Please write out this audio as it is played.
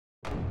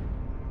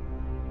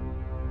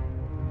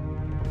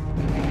Hey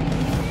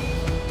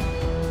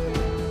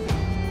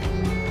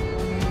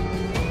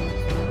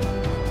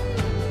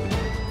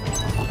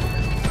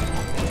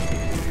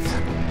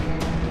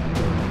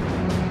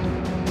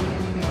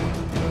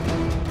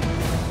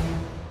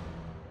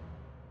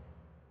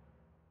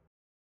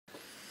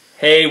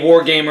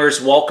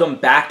Wargamers, welcome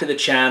back to the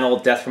channel,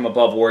 Death from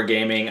Above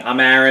Wargaming. I'm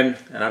Aaron.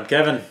 And I'm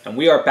Kevin. And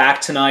we are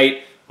back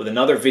tonight with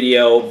another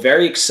video.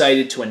 Very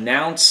excited to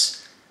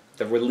announce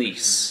the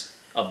release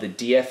of the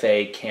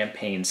DFA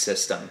campaign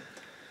system.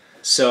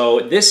 So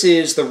this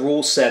is the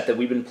rule set that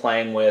we've been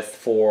playing with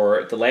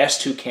for the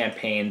last two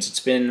campaigns.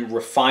 It's been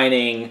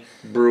refining.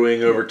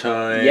 Brewing over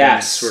time.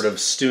 Yes. Sort of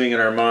stewing in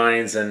our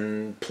minds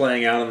and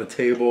playing out on the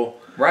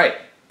table. Right.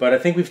 But I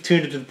think we've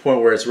tuned it to the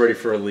point where it's ready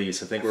for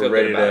release. I think we're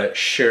ready to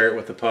share it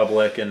with the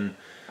public and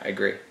I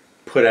agree.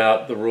 Put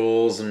out the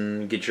rules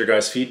and get your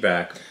guys'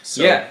 feedback.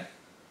 So.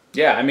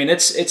 Yeah. I mean,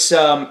 it's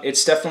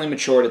definitely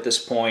matured at this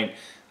point.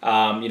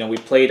 You know, we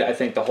played, I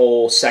think, the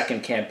whole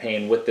second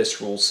campaign with this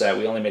rule set.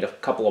 We only made a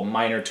couple of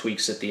minor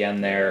tweaks at the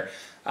end there.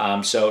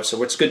 So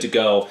it's good to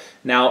go.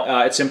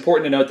 Now, it's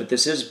important to note that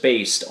this is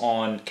based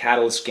on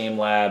Catalyst Game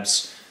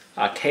Labs'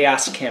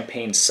 Chaos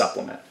Campaign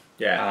Supplement.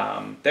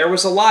 Yeah. There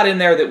was a lot in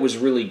there that was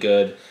really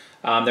good.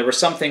 There were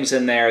some things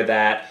in there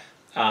that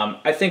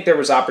I think there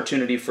was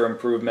opportunity for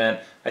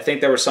improvement. I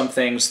think there were some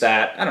things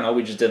that, I don't know,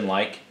 we just didn't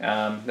like.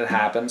 That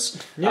happens.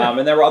 Yeah.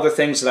 And there were other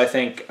things that I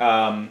think,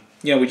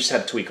 you know, we just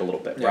had to tweak a little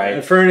bit, right?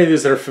 And for any of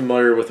these that are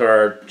familiar with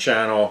our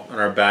channel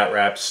and our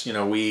batreps, you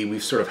know, we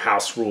sort of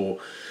house rule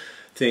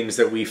things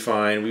that we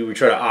find. We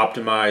try to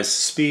optimize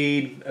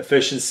speed,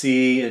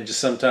 efficiency, and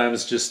just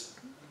sometimes just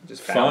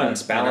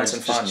balance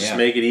and fun. Just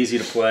make it easy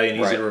to play and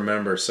easy to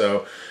remember.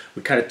 So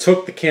we kind of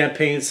took the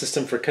campaign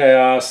system for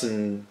Chaos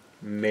and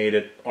made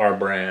it our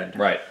brand.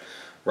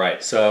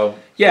 Right. So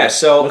yeah.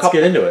 So let's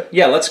get into it.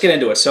 Yeah, let's get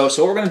into it. So what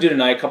we're going to do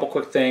tonight, a couple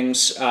quick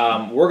things.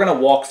 We're going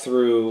to walk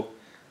through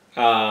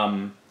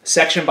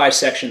section by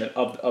section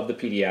of the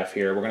PDF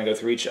here. We're going to go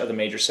through each of the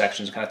major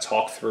sections and kind of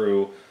talk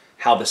through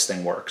how this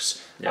thing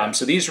works. Yeah.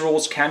 So these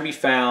rules can be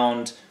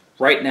found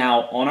right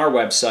now on our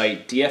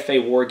website,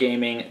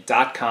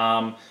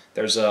 dfawargaming.com.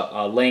 There's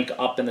a link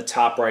up in the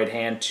top right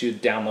hand to the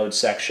download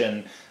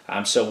section.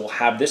 So we'll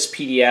have this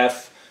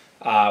PDF,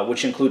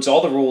 which includes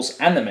all the rules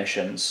and the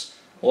missions.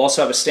 We'll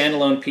also have a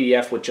standalone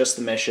PDF with just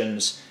the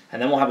missions,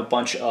 and then we'll have a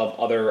bunch of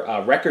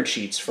other record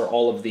sheets for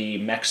all of the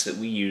mechs that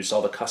we used,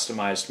 all the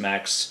customized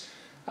mechs.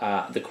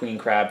 The Queen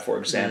Crab, for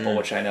example,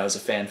 which I know is a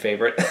fan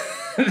favorite.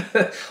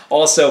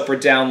 Also for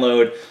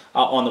download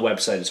on the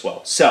website as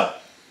well. So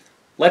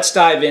let's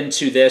dive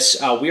into this.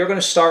 We are going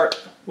to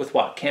start with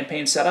what?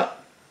 Campaign setup?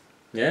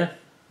 Yeah,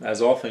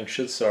 as all things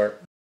should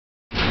start.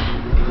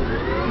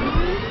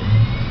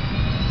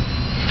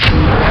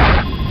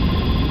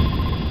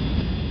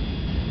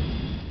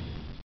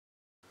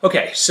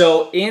 Okay,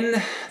 so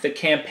in the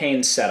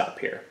campaign setup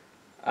here,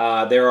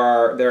 there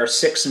are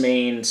 6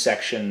 main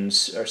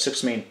sections, or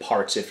 6 main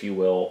parts, if you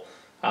will,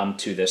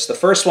 to this. The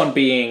first one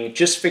being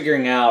just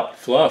figuring out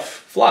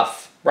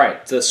fluff,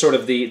 right? The sort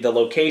of the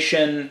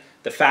location,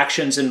 the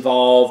factions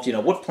involved, you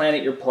know, what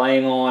planet you're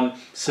playing on,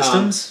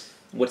 systems.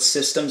 What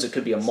systems? It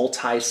could be a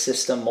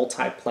multi-system,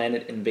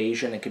 multi-planet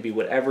invasion. It could be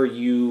whatever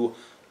you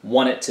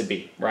want it to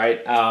be, right?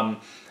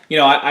 You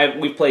know,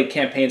 we've played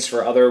campaigns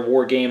for other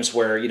war games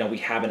where, you know, we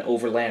have an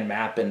overland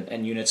map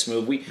and units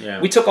move.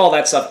 We took all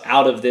that stuff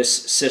out of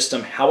this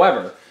system.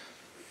 However,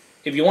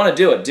 if you want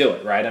to do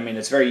it, right? I mean,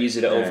 it's very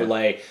easy to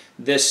overlay.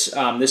 This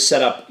this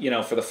setup, you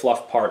know, for the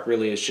fluff part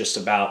really is just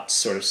about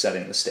sort of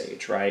setting the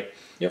stage, right?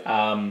 Yep.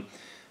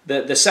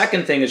 The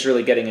second thing is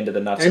really getting into the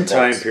nuts and bolts.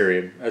 And time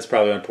period. That's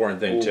probably an important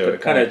thing, too. It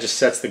kind of just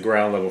sets the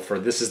ground level for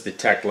this is the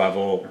tech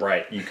level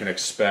you can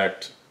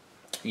expect.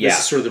 This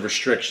is sort of the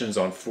restrictions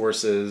on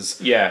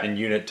forces and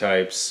unit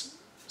types.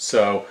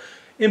 So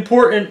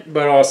important,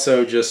 but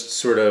also just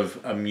sort of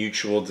a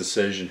mutual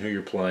decision who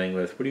you're playing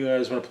with. What do you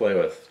guys want to play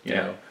with? You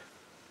know?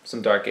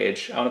 Some Dark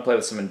Age. I want to play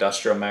with some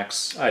industrial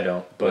mechs. I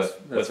don't,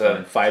 but with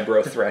a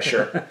Vibro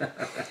Thresher.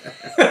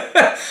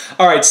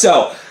 All right,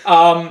 so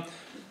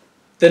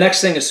the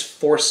next thing is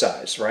force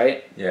size,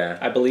 right? Yeah,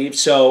 I believe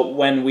so.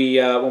 When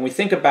we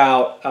think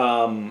about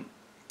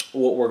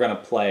what we're going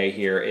to play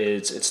here,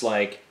 it's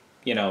like,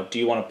 you know, do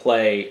you want to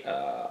play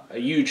a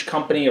huge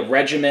company, a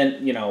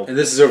regiment, you know? And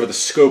this is over the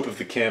scope of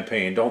the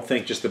campaign. Don't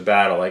think just the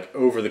battle. Like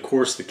over the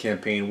course of the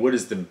campaign, what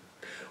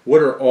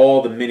are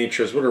all the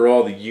miniatures? What are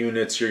all the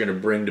units you're going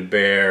to bring to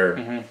bear?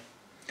 Over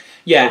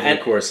the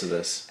course of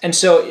this. And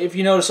so if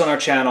you notice on our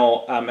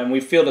channel, and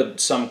we fielded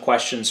some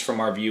questions from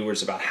our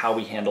viewers about how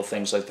we handle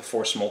things like the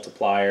force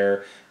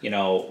multiplier, you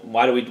know,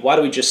 why do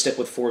we just stick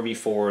with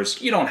 4v4s?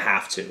 You don't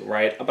have to,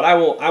 right? But I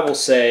will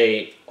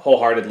say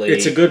wholeheartedly,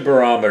 it's a good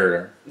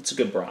barometer. It's a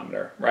good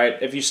barometer, right?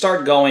 If you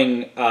start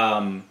going,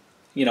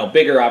 you know,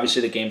 bigger,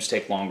 obviously the games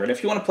take longer. And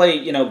if you want to play,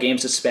 you know,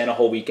 games that span a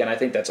whole weekend, I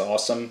think that's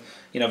awesome.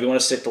 You know, if you want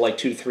to stick to like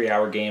 2 to 3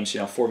 hour games,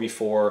 you know,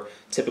 4v4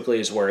 typically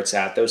is where it's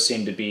at. Those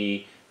seem to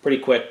be pretty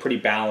quick, pretty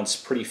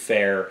balanced, pretty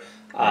fair.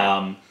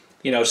 Right.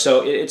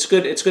 So it's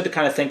good. It's good to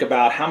kind of think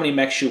about how many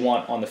mechs you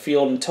want on the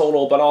field in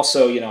total, but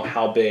also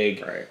how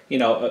big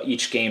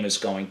each game is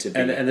going to be.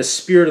 And the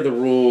spirit of the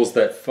rules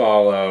that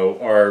follow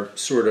are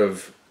sort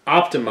of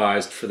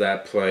optimized for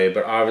that play,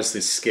 but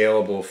obviously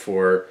scalable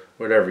for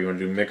whatever you want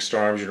to do. Mixed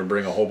arms, you're going to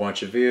bring a whole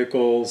bunch of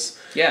vehicles.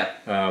 Yeah,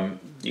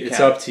 it's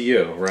up to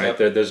you, right?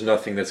 Yep. There's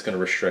nothing that's going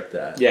to restrict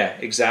that. Yeah,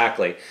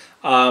 exactly.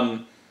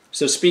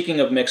 So speaking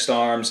of mixed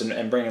arms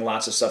and bringing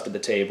lots of stuff to the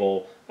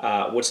table.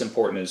 What's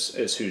important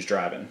is who's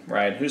driving,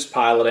 right? Who's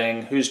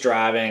piloting, who's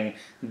driving.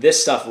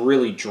 This stuff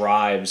really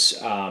drives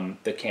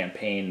the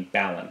campaign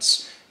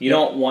balance. You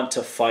don't want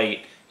to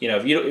fight,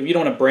 if you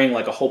don't want to bring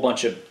like a whole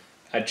bunch of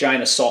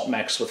giant assault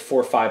mechs with 4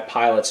 or 5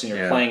 pilots and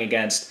you're playing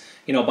against,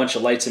 a bunch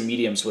of lights and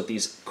mediums with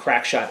these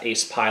crackshot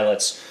ace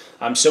pilots.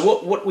 So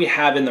what we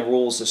have in the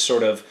rules is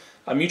sort of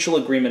a mutual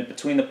agreement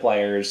between the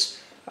players.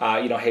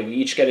 Hey, we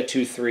each get a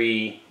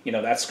 2-3.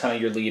 That's kind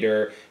of your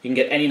leader. You can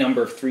get any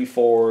number of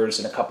 3-4s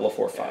and a couple of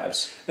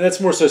 4-5s. And that's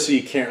more so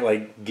you can't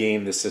like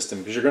game the system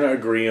because you're going to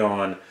agree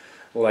on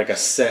like a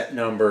set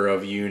number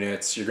of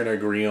units. You're going to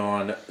agree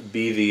on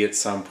BV at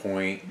some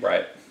point.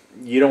 Right.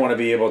 You don't want to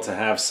be able to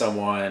have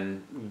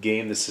someone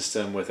game the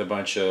system with a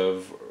bunch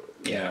of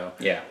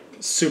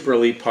super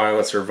elite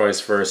pilots or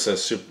vice versa,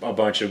 a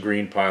bunch of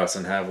green pilots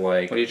and have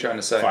like... What are you trying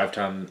to say? 5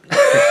 times...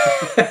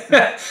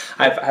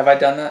 Have I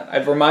done that?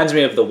 It reminds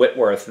me of the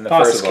Whitworth in the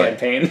first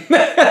campaign,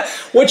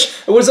 which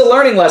was a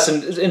learning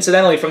lesson,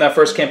 incidentally, from that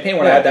first campaign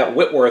when I had that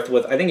Whitworth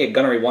with, I think, a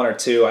gunnery 1 or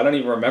 2. I don't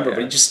even remember,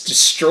 but he just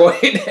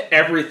destroyed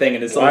everything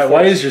in his little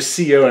Why is your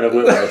CO in a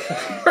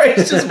Whitworth? Right,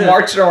 he's just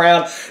marching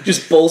around,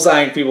 just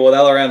bullseyeing people with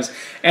LRMs.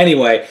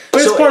 Anyway.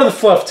 But it's part of the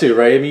fluff, too,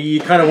 right? I mean,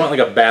 you kind of want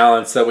like a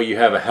balance. That way you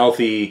have a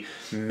healthy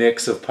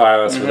mix of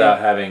pilots without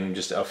having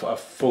just a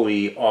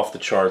fully off the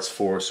charts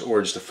force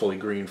or just a fully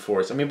green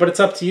force. I mean, but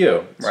it's up to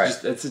you.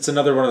 It's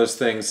another one of those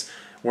things.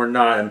 We're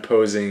not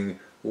imposing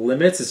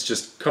limits. It's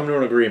just come to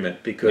an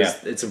agreement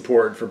because it's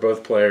important for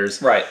both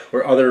players. Right.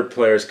 Or other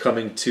players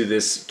coming to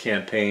this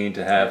campaign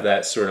to have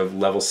that sort of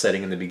level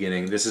setting in the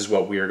beginning. This is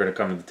what we are going to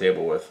come to the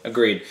table with.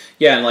 Agreed.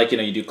 Yeah, and like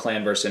you do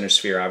clan versus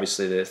intersphere.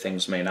 Obviously, the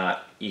things may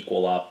not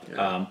equal up,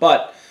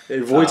 but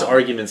it avoids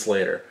arguments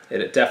later.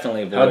 It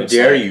definitely avoids. How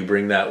dare you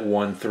bring that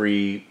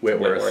 1-3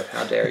 Whitworth?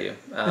 How dare you?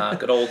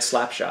 Good old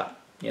slap shot.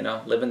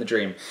 Living the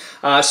dream.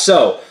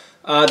 So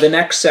the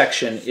next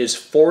section is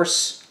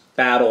force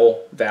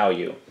battle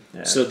value.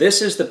 Yeah. So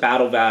this is the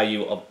battle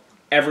value of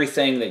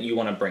everything that you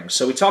want to bring.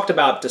 So we talked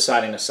about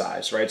deciding a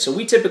size, right? So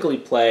we typically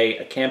play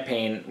a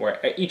campaign where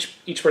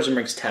each person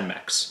brings 10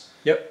 mechs.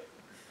 Yep.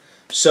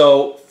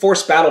 So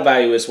force battle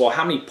value is, well,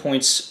 how many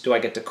points do I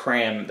get to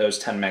cram those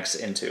 10 mechs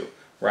into,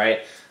 right?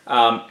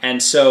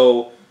 And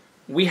so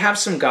we have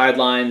some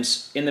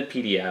guidelines in the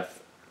PDF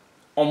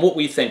on what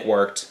we think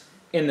worked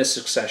in the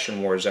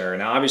Succession Wars era.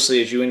 Now,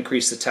 obviously, as you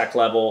increase the tech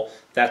level,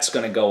 that's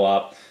going to go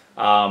up.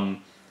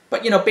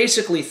 But,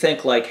 basically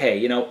think like,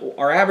 hey,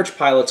 our average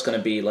pilot's going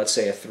to be, let's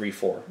say, a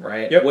 3-4,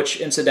 right? Yep.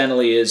 Which,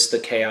 incidentally, is the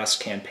Chaos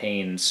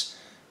campaign's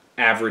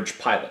average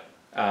pilot,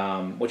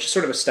 which is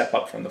sort of a step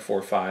up from the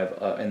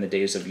 4-5 in the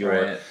days of yore.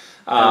 Right.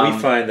 And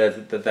we find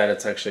that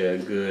it's actually a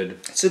good...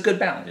 It's a good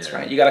balance,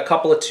 right? You got a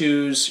couple of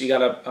 2s, you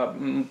got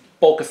a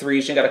bulk of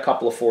 3s, you got a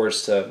couple of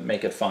 4s to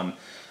make it fun.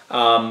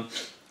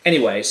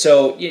 Anyway,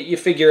 so you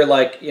figure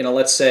like,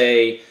 let's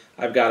say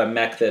I've got a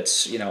mech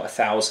that's,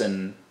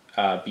 1,000...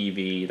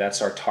 BV, that's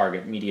our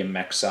target medium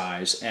mech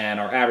size, and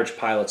our average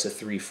pilot's a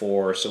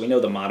 3-4, so we know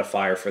the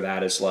modifier for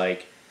that is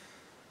like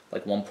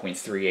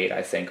 1.38,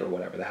 I think, or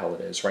whatever the hell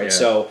it is, right?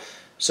 Yeah.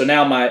 So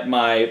now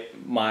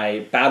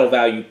my battle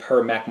value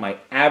per mech, my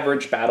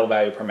average battle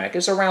value per mech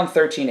is around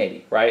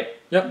 1380, right?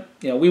 Yep.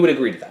 We would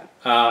agree to that.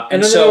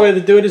 And another way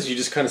to do it is you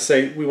just kind of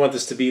say, we want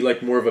this to be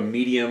like more of a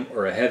medium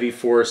or a heavy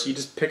force. You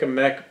just pick a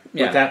mech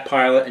with that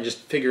pilot and just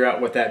figure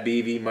out what that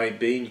BV might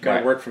be, and you kind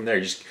of work from there.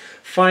 You just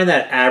find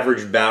that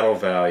average battle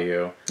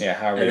value.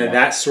 Yeah, and then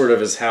that sort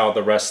of is how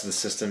the rest of the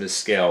system is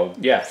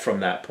scaled from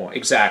that point.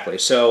 Exactly.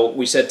 So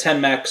we said 10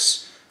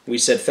 mechs, we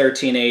said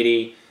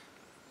 1380,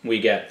 we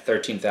get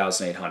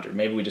 13,800.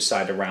 Maybe we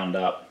decide to round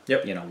up,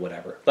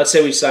 whatever. Let's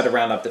say we decide to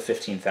round up to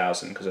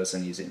 15,000 because that's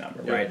an easy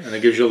number, right? And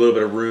it gives you a little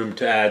bit of room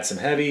to add some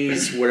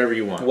heavies, whatever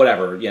you want.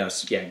 Whatever,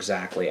 yes, yeah,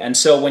 exactly. And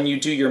so when you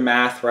do your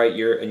math, right,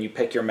 and you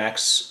pick your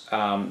mechs,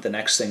 the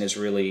next thing is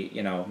really,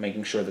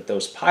 making sure that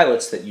those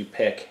pilots that you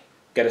pick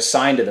get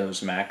assigned to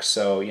those mechs,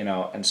 so,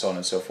 and so on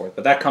and so forth.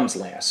 But that comes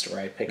last,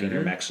 right, picking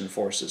your mechs and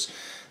forces.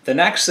 The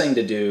next thing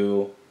to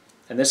do,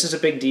 and this is a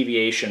big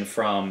deviation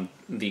from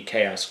the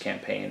Chaos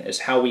campaign,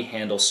 is how we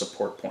handle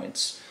support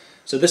points.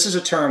 So this is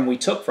a term we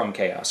took from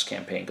Chaos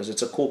campaign because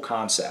it's a cool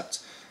concept.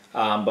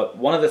 But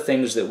one of the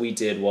things that we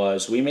did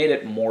was we made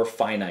it more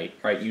finite,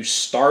 right? You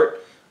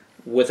start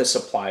with a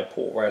supply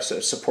pool, right?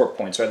 So support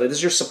points, right? Like this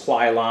is your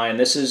supply line.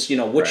 This is,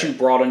 what you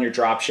brought on your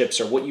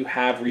dropships or what you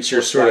have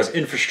resource. Your sort of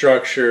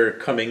infrastructure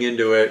coming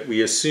into it.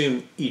 We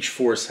assume each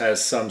force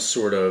has some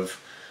sort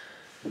of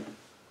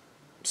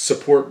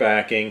support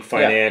backing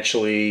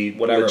financially,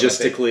 whatever,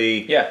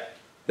 logistically,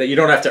 that you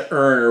don't have to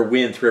earn or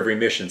win through every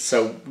mission.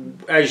 So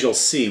as you'll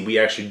see, we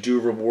actually do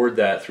reward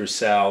that through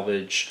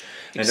salvage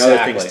and other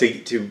things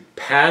to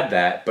pad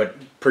that. But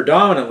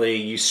predominantly,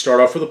 you start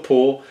off with a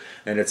pool,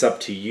 and it's up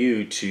to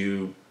you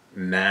to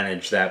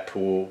manage that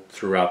pool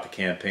throughout the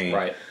campaign.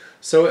 Right.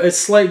 So a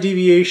slight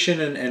deviation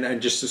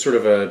and just a sort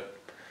of a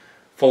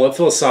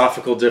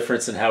philosophical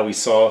difference in how we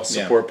saw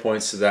support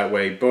points. So that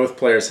way, both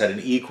players had an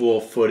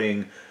equal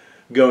footing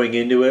going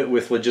into it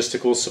with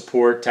logistical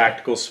support,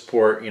 tactical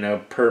support, you know,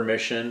 per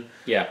mission.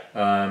 Yeah.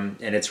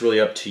 And it's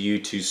really up to you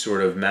to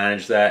sort of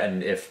manage that.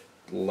 And if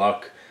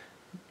luck,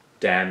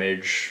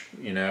 damage,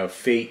 you know,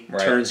 fate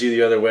turns you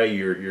the other way,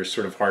 you're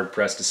sort of hard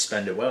pressed to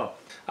spend it well.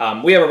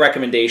 We have a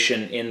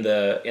recommendation in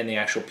the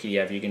actual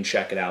PDF. You can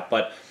check it out.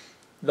 But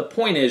the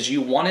point is,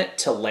 you want it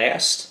to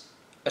last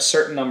a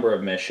certain number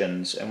of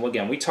missions. And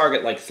again, we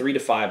target like 3 to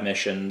 5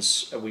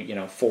 missions.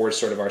 4 is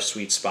sort of our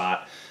sweet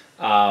spot.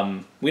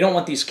 We don't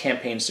want these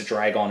campaigns to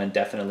drag on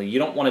indefinitely. You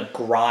don't want to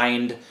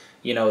grind,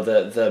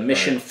 the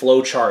mission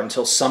flow chart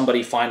until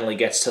somebody finally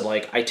gets to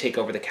like, I take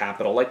over the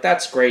capital. Like,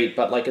 that's great,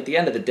 but like at the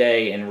end of the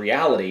day, in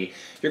reality,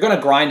 you're going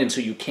to grind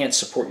until you can't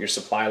support your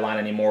supply line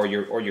anymore,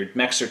 or your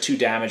mechs are too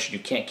damaged, you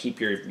can't keep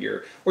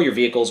your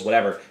vehicles,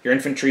 whatever, your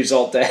infantry's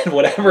all dead,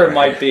 whatever it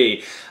might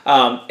be.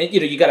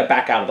 You got to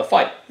back out of the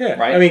fight. Yeah,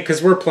 right. I mean,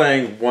 because we're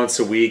playing once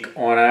a week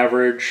on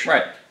average.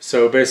 Right.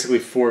 So basically,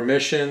 4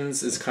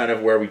 missions is kind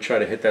of where we try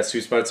to hit that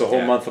sweet spot. It's a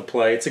whole month of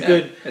play. It's a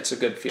good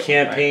feeling,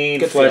 campaign,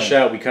 good flesh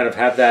feeling. out. We kind of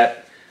have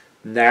that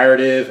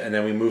narrative, and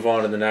then we move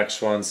on to the next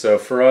one. So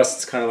for us,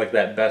 it's kind of like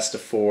that best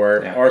of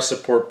 4. Yeah. Our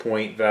support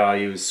point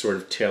value is sort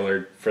of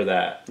tailored for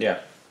that.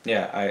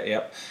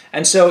 Yep.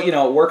 And so,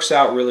 it works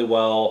out really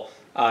well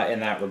in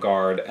that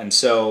regard. And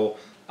so,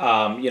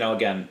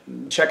 again,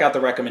 check out the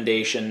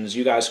recommendations.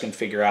 You guys can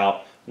figure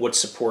out what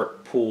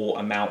support pool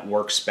amount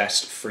works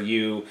best for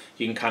you.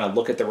 You can kind of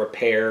look at the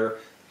repair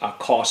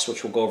costs,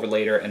 which we'll go over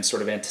later, and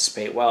sort of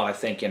anticipate, well, I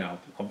think,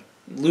 I'll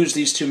lose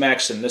these 2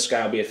 mechs and this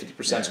guy will be at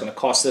 50%. It's going to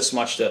cost this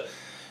much to...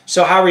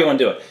 So however you want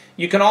to do it.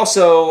 You can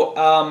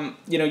also,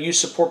 use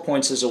support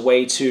points as a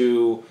way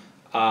to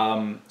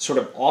sort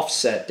of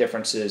offset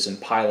differences in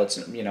pilots,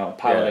 and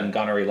pilot and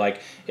gunnery.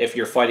 Like if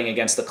you're fighting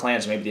against the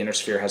clans, maybe the Inner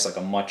Sphere has like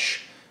a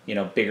much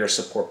bigger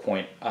support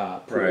point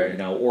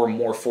pool, or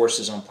more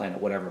forces on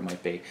planet, whatever it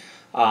might be.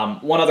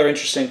 One other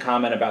interesting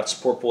comment about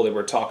support pool that we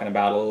were talking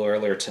about a little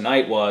earlier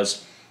tonight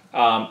was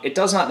it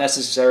does not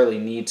necessarily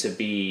need to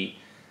be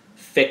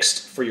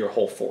fixed for your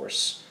whole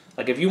force.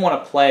 Like if you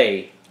want to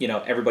play,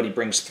 everybody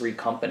brings 3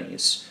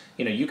 companies,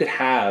 you could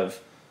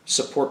have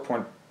support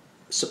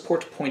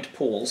point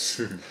pools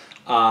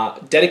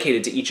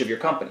dedicated to each of your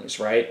companies,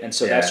 right? And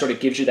so that sort of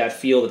gives you that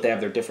feel that they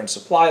have their different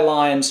supply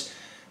lines.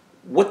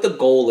 What the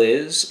goal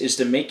is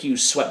to make you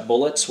sweat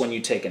bullets when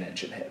you take an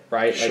engine hit,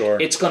 right?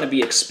 Like it's going to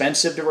be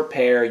expensive to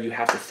repair. You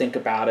have to think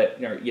about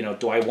it.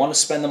 Do I want to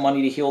spend the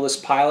money to heal this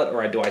pilot,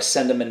 or do I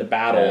send them into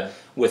battle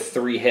with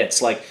 3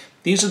 hits? Like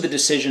these are the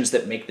decisions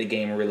that make the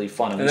game really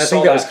fun. And I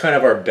think that was kind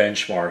of our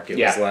benchmark. It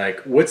was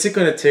like, what's it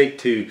going to take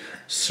to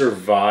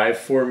survive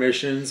 4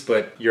 missions,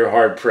 but you're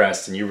hard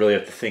pressed, and you really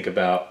have to think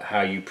about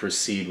how you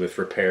proceed with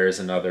repairs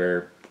and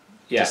other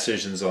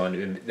decisions on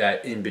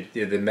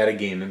the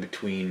metagame in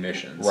between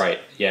missions. Right.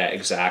 Yeah.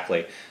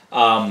 Exactly.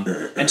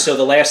 And so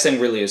the last thing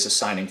really is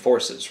assigning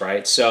forces,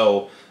 right?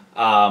 So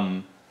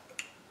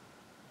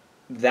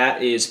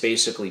that is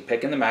basically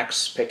picking the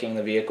mechs, picking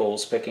the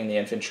vehicles, picking the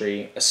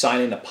infantry,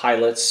 assigning the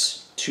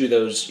pilots to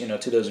those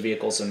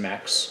vehicles and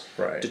mechs,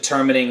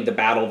 determining the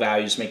battle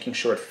values, making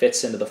sure it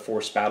fits into the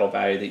force battle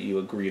value that you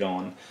agreed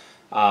on.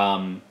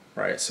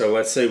 Right. So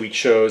let's say we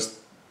chose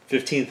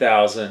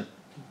 15,000.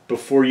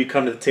 Before you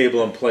come to the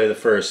table and play the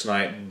first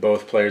night,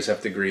 both players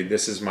have to agree,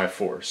 this is my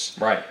force.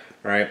 Right.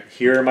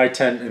 Here are my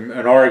 10,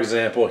 in our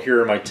example,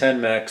 here are my 10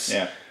 mechs.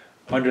 Yeah.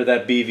 Under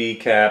that BV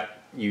cap,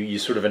 you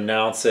sort of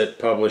announce it,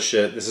 publish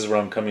it, this is what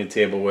I'm coming to the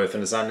table with,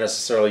 and it's not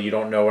necessarily, you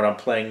don't know what I'm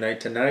playing night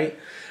to night,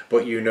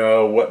 but you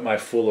know what my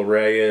full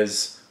array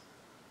is,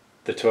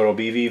 the total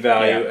BV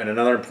value, and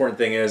another important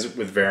thing is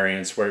with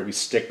variants, where we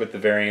stick with the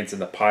variants and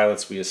the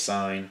pilots we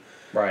assign.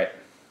 Right.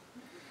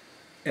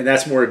 And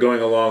that's more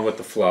going along with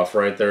the fluff,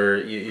 right?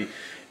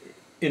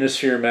 Inner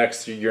Sphere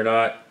mechs, you're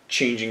not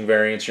changing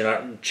variants, you're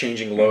not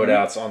changing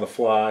loadouts on the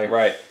fly.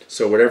 Right.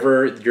 So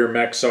whatever your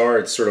mechs are,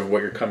 it's sort of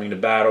what you're coming to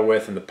battle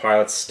with, and the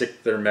pilots stick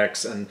to their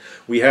mechs. And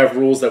we have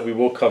rules that we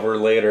will cover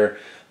later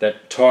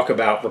that talk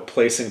about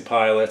replacing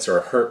pilots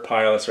or hurt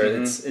pilots, right?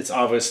 It's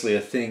obviously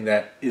a thing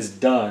that is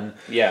done.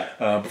 Yeah.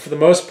 But for the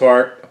most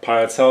part, a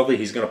pilot's healthy,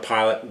 he's going to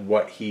pilot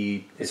what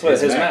he is.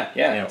 His mech.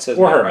 Yeah. It's his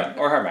or her mech.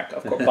 Or her mech,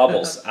 of course.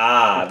 Bubbles.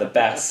 The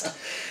best.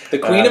 The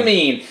queen of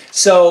mean.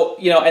 So,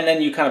 and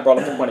then you kind of brought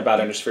up the point about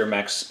Inner Sphere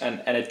mechs,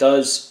 and it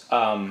does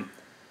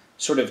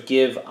sort of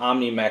give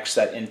Omni mechs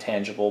that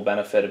intangible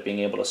benefit of being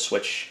able to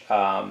switch,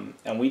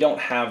 and we don't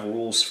have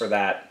rules for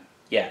that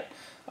yet.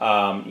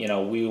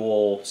 We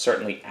will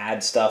certainly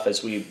add stuff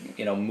as we,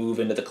 move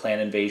into the clan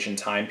invasion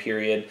time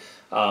period.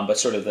 But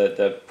sort of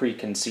the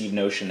preconceived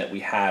notion that we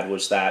had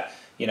was that,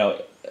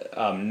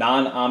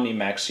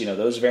 non-Omni-mechs,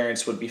 those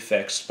variants would be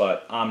fixed,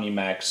 but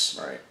Omni-mechs,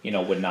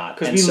 would not.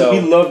 Because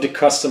we love to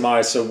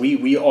customize, so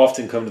we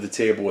often come to the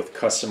table with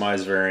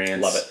customized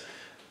variants. Love it.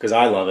 Because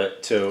I love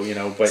it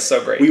too, but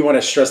so great. We want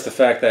to stress the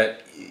fact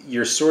that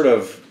you're sort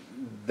of,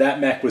 that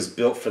mech was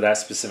built for that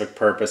specific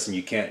purpose, and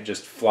you can't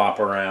just flop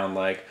around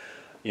like,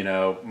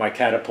 my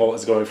catapult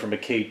is going from a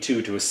K2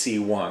 to a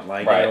C1.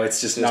 Like,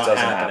 it's just not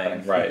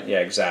happening. Right, yeah,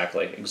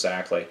 exactly.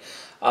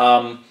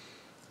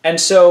 And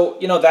so,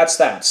 that's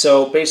that.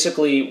 So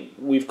basically,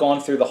 we've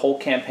gone through the whole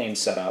campaign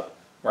setup,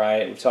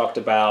 right? We've talked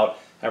about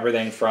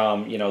everything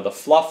from, the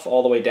fluff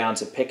all the way down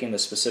to picking the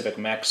specific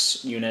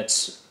mechs,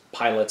 units,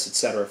 pilots,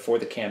 etc. for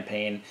the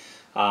campaign.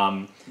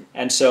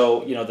 And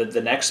so,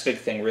 the next big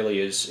thing really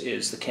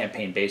is the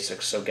campaign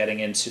basics. So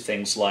getting into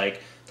things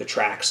like the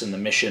tracks and the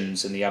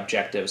missions and the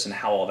objectives and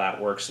how all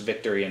that works,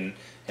 victory and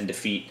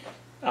defeat.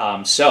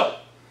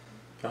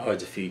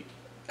 Defeat.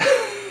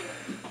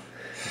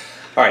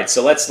 All right,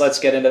 so let's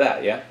get into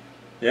that, yeah?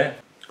 Yeah.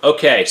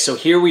 Okay, so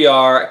here we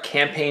are,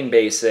 campaign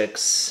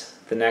basics,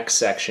 the next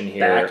section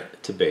here.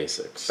 Back to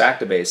basics. Back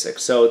to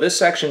basics. So this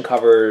section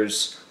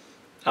covers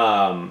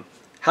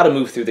how to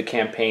move through the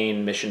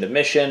campaign mission to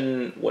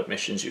mission, what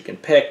missions you can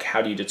pick,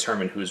 how do you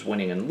determine who's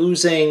winning and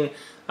losing,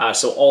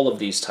 so all of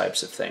these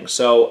types of things.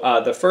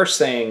 So the first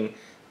thing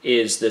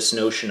is this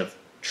notion of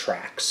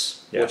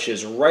tracks, which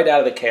is right out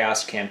of the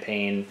Chaos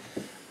campaign.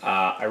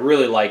 I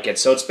really like it.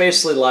 So it's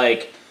basically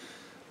like,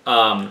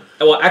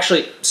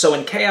 so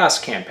in Chaos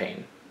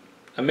campaign,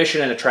 a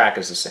mission and a track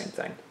is the same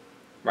thing,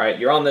 right?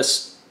 You're on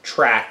this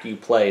track, you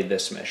play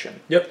this mission.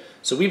 Yep.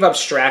 So we've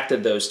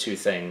abstracted those two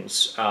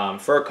things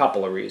for a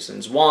couple of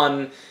reasons.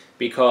 One,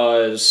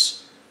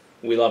 because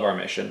we love our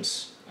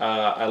missions.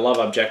 I love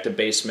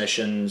objective-based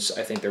missions.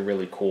 I think they're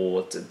really cool.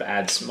 It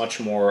adds much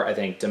more, I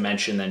think,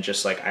 dimension than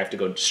just like I have to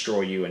go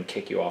destroy you and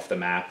kick you off the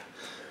map,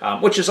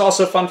 which is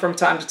also fun from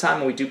time to time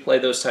when we do play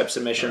those types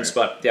of missions,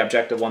 but the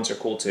objective ones are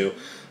cool too.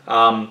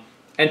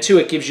 And two,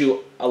 it gives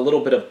you a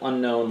little bit of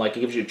unknown, like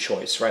it gives you a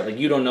choice, right? Like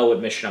you don't know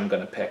what mission I'm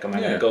going to pick. Am I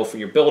going to go for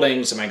your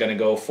buildings? Am I going to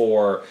go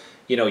for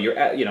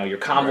your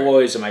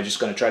convoys? Am I just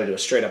going to try to do a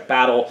straight up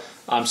battle?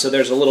 So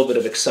there's a little bit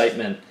of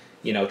excitement,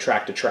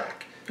 track to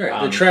track.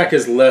 Right. The track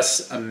is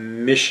less a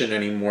mission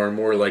anymore, and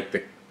more like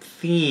the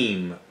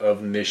theme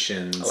of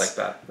missions. I like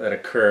that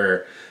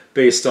occur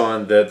based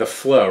on the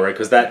flow, right?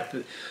 Because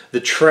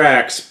the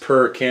tracks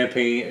per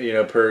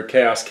campaign, per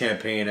Chaos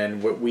campaign,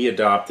 and what we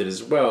adopted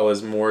as well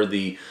is more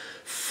the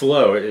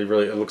flow. It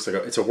looks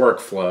like it's a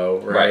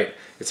workflow, right?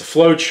 It's a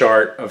flow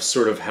chart of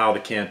sort of how the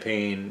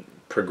campaign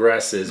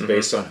progresses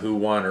based on who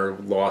won or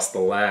lost the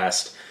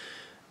last,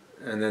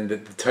 and then the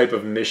type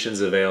of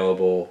missions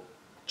available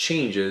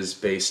changes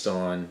based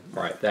on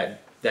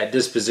that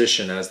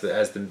disposition as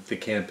the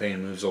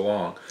campaign moves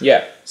along.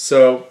 Yeah.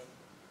 So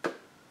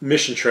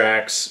mission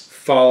tracks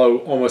follow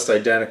almost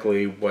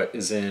identically what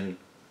is in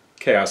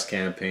Chaos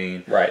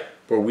campaign. Right.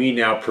 Where we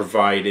now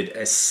provided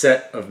a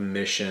set of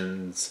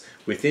missions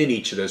within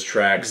each of those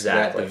tracks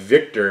that the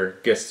victor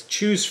gets to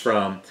choose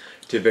from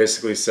to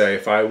basically say,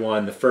 if I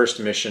won the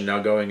first mission, now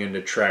going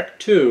into track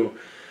 2,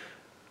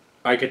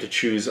 I get to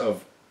choose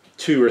of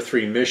 2 or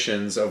 3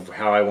 missions of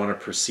how I want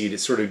to proceed. It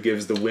sort of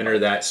gives the winner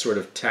that sort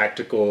of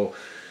tactical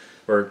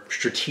or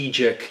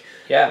strategic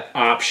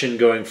option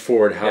going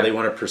forward, how they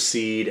want to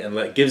proceed,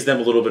 and gives them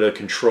a little bit of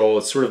control.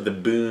 It's sort of the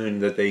boon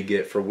that they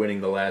get for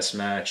winning the last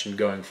match and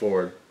going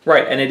forward.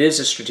 Right, and it is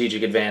a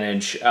strategic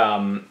advantage,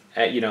 and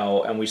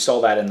we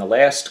saw that in the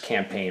last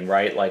campaign,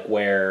 right? Like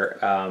where...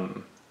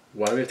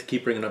 why do we have to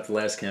keep bringing up the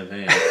last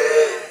campaign?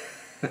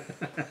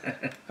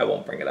 I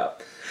won't bring it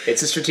up.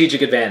 It's a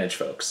strategic advantage,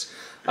 folks.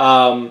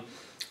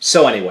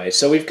 So anyway,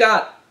 so we've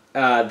got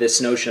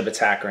this notion of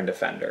attacker and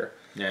defender.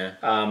 Yeah.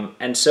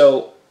 And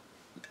so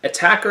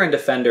attacker and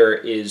defender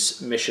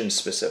is mission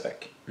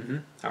specific.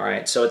 All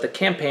right. So at the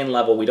campaign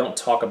level, we don't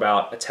talk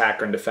about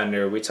attacker and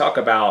defender. We talk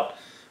about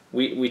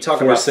we talk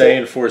Force about A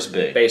and Force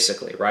B,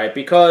 basically, right?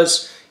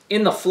 Because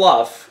in the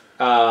fluff,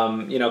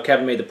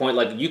 Kevin made the point,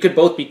 like, you could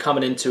both be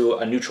coming into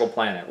a neutral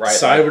planet, right?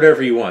 Decide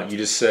whatever you want. You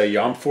just say,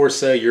 I'm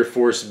Force A, you're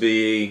Force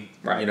B.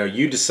 Right.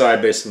 You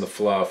decide based on the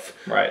fluff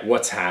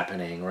what's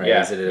happening, right?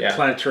 Yeah. Is it a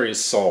planetary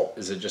assault?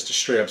 Is it just a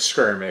straight up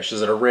skirmish?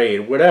 Is it a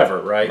raid?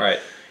 Whatever, right? Right.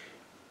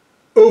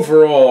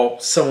 Overall,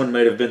 someone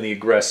might have been the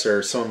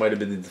aggressor, someone might have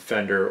been the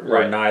defender,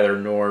 or neither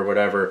nor,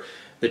 whatever.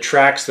 The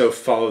tracks, though,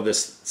 follow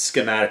this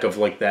schematic of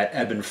like that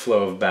ebb and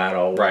flow of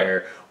battle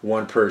where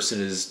one person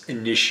is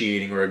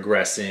initiating or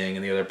aggressing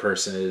and the other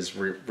person is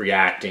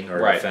reacting or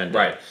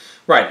defending.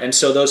 Right. And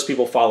so those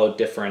people follow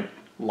different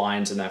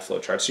lines in that flow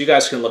chart. So you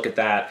guys can look at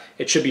that.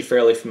 It should be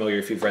fairly familiar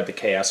if you've read the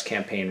Chaos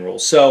campaign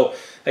rules. So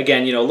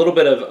again, a little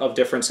bit of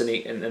difference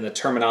in the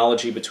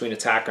terminology between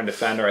attacker and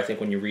defender. I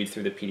think when you read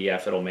through the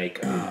PDF, it'll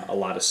make a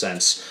lot of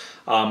sense.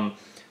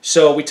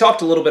 So we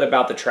talked a little bit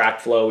about the track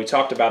flow. We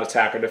talked about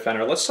attacker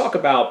defender. Let's talk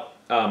about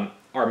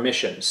our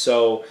missions.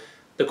 So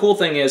the cool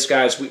thing is,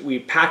 guys, we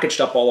packaged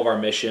up all of our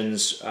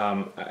missions.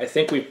 I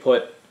think we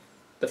put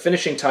the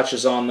finishing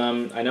touches on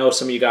them. I know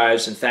some of you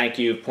guys, and thank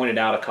you, pointed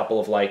out a couple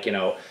of like, you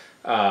know,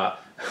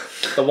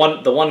 the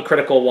one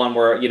critical one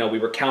where, you know, we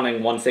were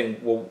counting one thing.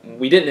 Well,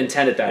 we didn't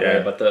intend it that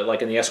way, but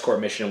like in the escort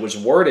mission, it was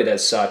worded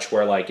as such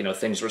where like, you know,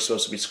 things were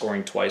supposed to be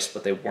scoring twice,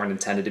 but they weren't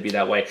intended to be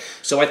that way.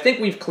 So I think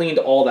we've cleaned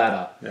all that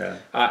up.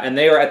 And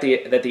they are at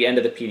the end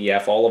of the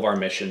PDF, all of our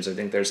missions. I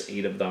think there's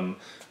 8 of them,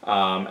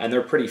 and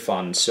they're pretty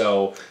fun.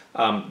 So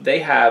they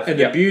have. And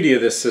the beauty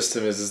of this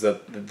system is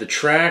that the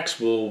tracks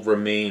will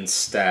remain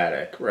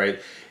static,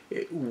 right?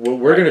 What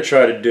we're going to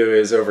try to do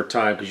is over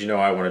time, because you know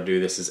I want to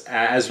do this, is you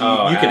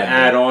can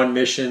add on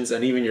missions,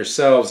 and even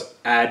yourselves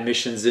add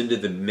missions into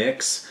the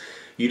mix.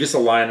 You just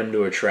align them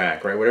to a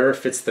track, right? Whatever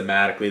fits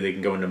thematically, they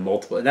can go into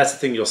multiple. And that's the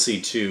thing you'll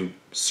see too.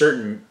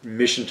 Certain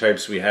mission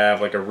types we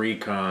have, like a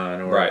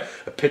recon or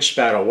a pitched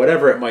battle,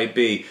 whatever it might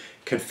be,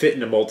 can fit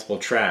into multiple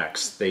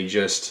tracks. They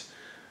just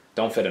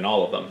don't fit in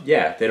all of them.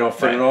 Yeah, they don't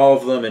fit in all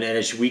of them. And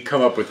as we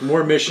come up with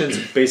more missions,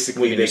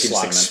 basically they can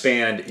just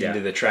expand into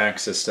the track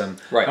system.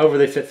 However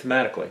they fit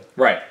thematically.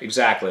 Right,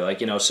 exactly.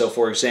 Like, you know, so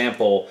for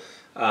example,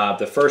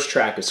 the first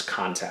track is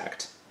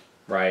contact,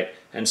 right?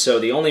 And so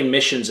the only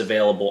missions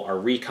available are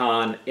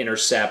recon,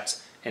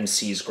 intercept, and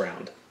seize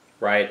ground,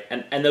 right?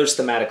 And those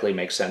thematically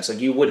make sense.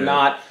 Like you would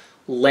not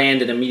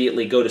land and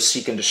immediately go to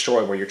seek and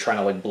destroy where you're trying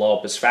to like blow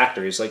up his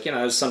factories. Like, you know,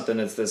 there's something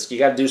that's this, you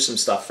got to do some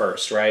stuff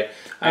first, right?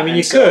 I mean,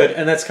 you could,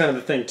 and that's kind of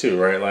the thing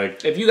too, right?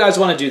 Like, if you guys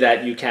want to do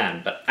that, you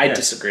can, but I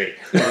disagree.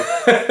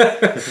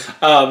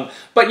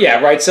 But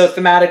yeah, right. So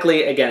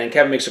thematically, again, and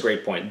Kevin makes a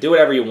great point. Do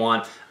whatever you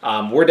want.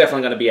 We're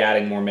definitely going to be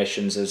adding more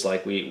missions, as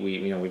like we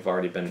you know, we've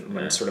already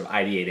been sort of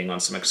ideating on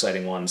some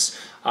exciting ones.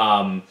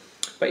 But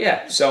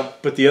yeah, so.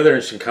 But the other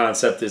interesting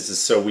concept is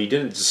so we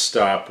didn't just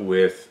stop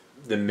with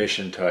the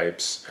mission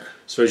types.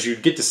 So as you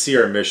get to see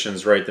our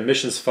missions, right, the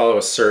missions follow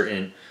a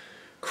certain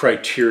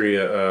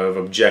criteria of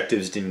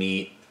objectives to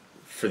meet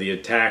for the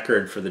attacker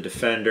and for the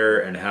defender,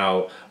 and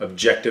how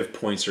objective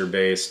points are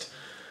based.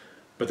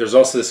 But there's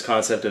also this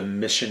concept of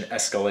mission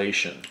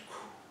escalation,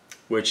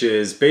 which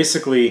is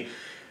basically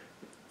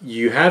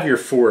you have your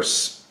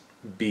force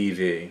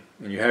BV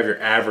and you have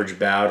your average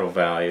battle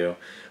value,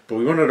 but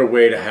we wanted a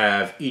way to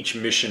have each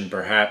mission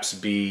perhaps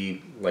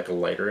be like a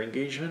lighter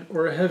engagement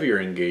or a heavier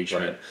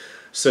engagement.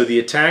 So the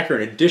attacker,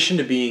 in addition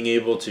to being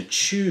able to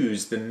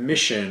choose the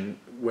mission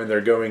when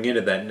they're going into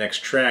that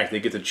next track,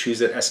 they get to choose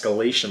that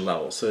escalation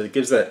level. So it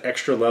gives that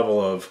extra level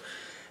of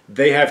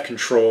they have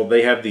control,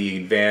 they have the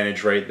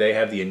advantage, right? They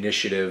have the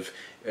initiative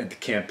at the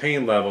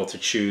campaign level to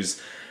choose.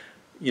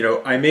 You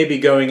know, I may be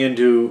going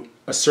into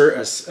a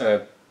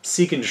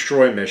seek and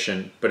destroy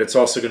mission, but it's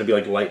also going to be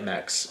like light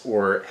mechs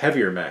or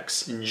heavier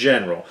mechs in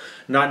general.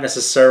 Not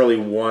necessarily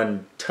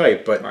one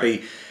type, but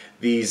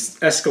these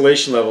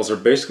escalation levels are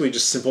basically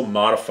just simple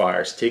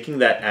modifiers, taking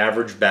that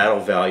average battle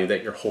value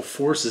that your whole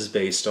force is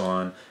based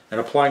on and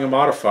applying a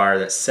modifier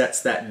that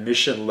sets that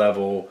mission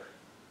level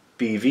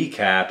BV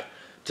cap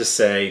to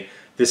say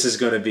this is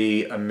going to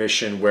be a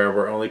mission where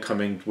we're only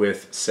coming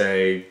with,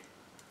 say,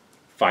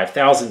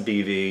 5,000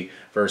 BV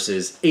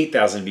versus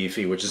 8,000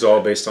 BV, which is all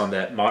based on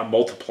that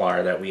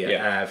multiplier that we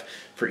have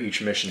for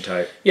each mission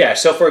type. Yeah,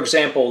 so for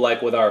example,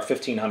 like with our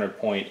 1,500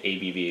 point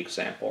ABV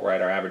example,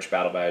 right, our average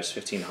battle value is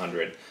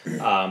 1,500.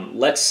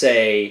 Let's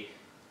say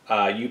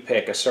you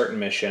pick a certain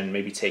mission,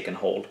 maybe take and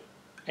hold,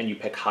 and you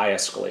pick high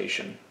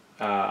escalation.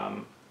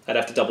 I'd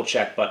have to double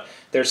check, but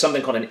there's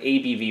something called an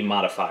ABV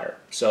modifier.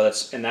 So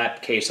that's, in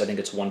that case, I think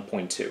it's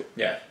 1.2.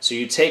 Yeah. So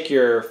you take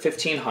your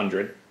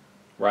 1,500,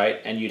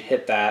 right, and you'd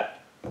hit that,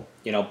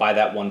 you know, by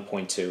that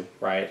 1.2,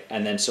 right?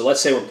 And then, so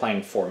let's say we're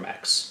playing 4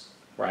 mechs,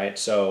 right?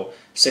 So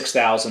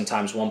 6,000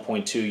 times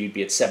 1.2, you'd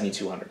be at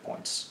 7,200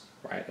 points,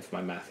 right? If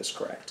my math is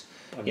correct.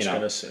 I'm just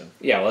going to assume.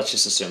 Yeah, well, let's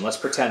just assume. Let's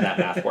pretend that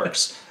math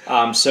works.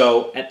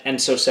 So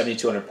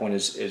 7,200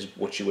 points is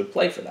what you would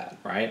play for that,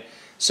 right?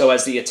 So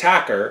as the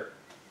attacker,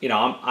 you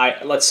know,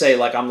 let's say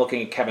like I'm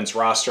looking at Kevin's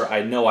roster.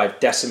 I know I've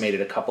decimated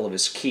a couple of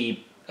his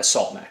key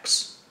assault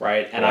mechs,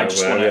 right? And I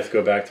just want to have to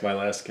go back to my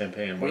last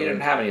campaign. We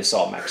didn't have any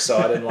assault mechs, so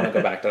I didn't want to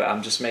go back to that.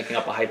 I'm just making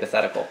up a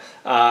hypothetical.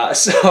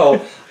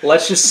 So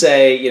let's just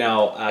say, you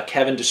know,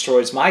 Kevin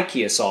destroys my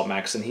key assault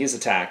mechs and he's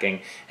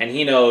attacking, and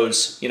he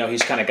knows, you know,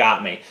 he's kind of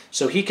got me.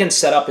 So he can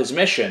set up his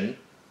mission,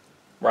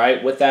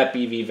 right, with that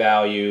BV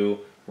value,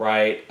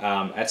 right,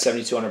 at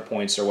 7,200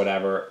 points or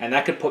whatever, and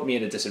that could put me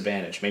at a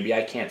disadvantage. Maybe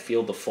I can't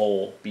field the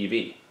full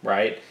BV,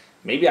 right?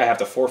 Maybe I have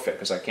to forfeit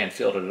because I can't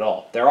field it at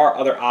all. There are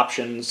other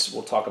options,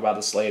 we'll talk about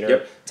this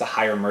later, to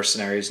hire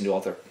mercenaries and do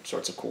all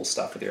sorts of cool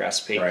stuff with your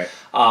SP. Right.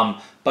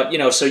 But, you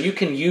know, so you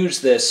can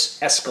use this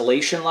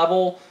escalation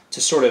level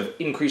to sort of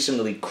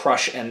increasingly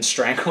crush and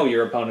strangle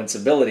your opponent's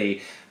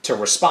ability to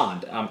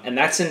respond. And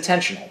that's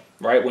intentional,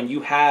 right? When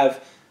you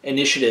have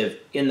initiative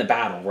in the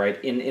battle,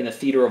 right, in a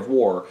theater of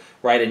war,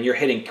 right, and you're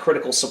hitting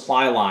critical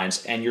supply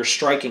lines and you're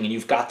striking and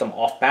you've got them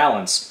off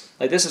balance,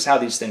 like this is how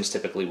these things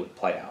typically would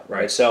play out,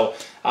 right? So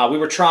we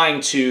were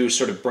trying to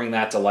sort of bring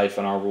that to life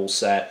in our rule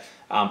set.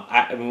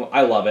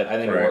 I love it. I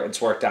think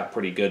it's worked out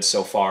pretty good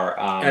so far.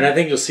 And I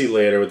think you'll see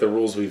later with the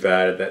rules we've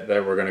added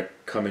that we're going to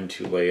come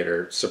into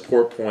later,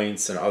 support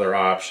points and other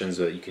options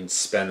that you can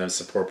spend them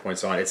support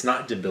points on. It's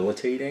not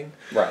debilitating.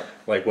 Right.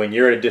 Like when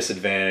you're at a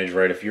disadvantage,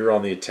 right? If you're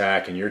on the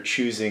attack and you're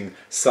choosing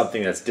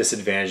something that's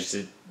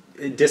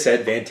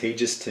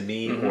disadvantageous to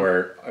me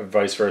or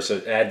vice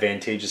versa,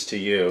 advantageous to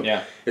you,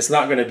 it's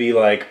not going to be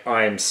like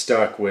I'm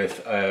stuck with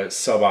a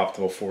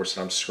suboptimal force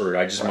and I'm screwed.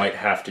 I just might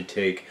have to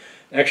take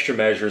extra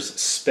measures,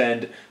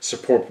 spend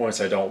support points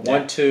I don't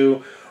want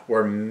to,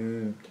 or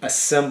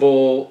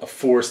assemble a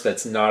force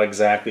that's not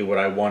exactly what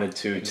I wanted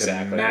to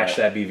match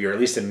that BV, or at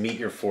least to meet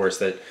your force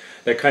that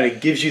kind of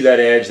gives you that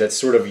edge. That's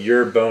sort of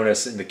your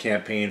bonus in the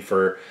campaign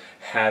for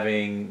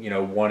having,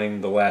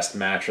 wanting the last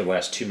match or the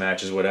last 2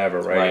 matches,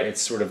 whatever, right?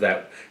 It's sort of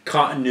that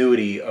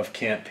continuity of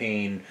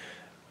campaign.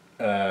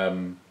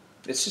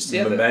 It's just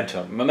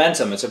momentum.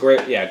 Momentum. It's a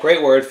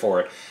great word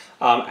for it.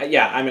 I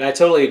mean, I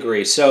totally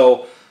agree.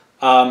 So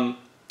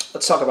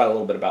let's talk about a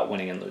little bit about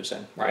winning and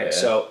losing, right? Yeah.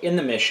 So in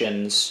the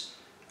missions,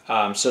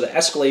 so the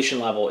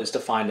escalation level is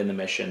defined in the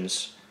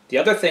missions. The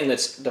other thing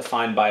that's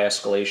defined by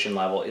escalation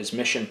level is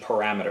mission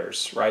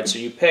parameters, right? So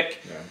you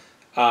pick,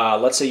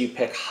 let's say you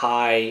pick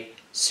high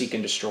seek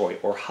and destroy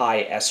or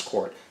high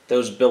escort.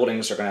 Those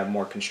buildings are going to have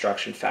more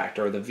construction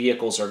factor, or the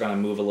vehicles are going to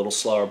move a little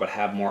slower but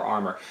have more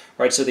armor,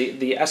 right? So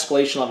the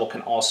escalation level can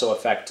also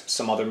affect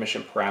some other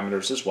mission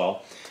parameters as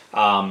well.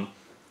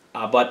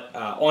 But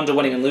on to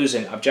winning and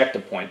losing,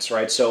 objective points,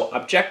 right? So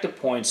objective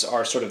points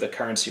are sort of the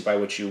currency by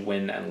which you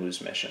win and lose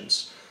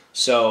missions.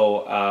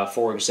 So,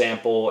 for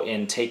example,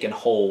 in Take and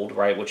Hold,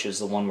 right, which is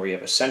the one where you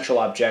have a central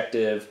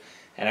objective,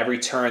 and every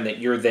turn that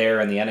you're there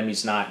and the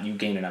enemy's not, you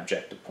gain an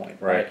objective point,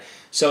 right?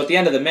 So at the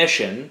end of the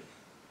mission,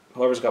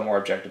 whoever's got more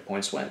objective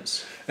points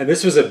wins. And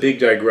this was a big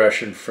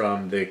digression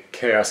from the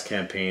Chaos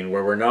campaign,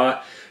 where we're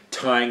not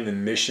tying the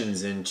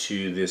missions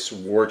into this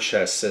war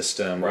chest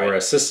system, or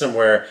a system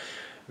where,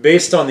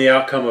 based on the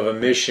outcome of a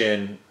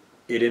mission,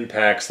 it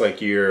impacts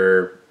like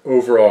your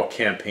overall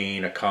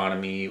campaign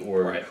economy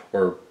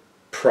or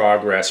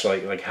progress,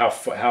 like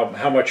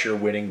how much you're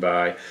winning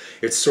by.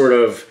 It's sort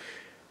of,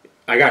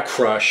 I got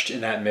crushed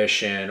in that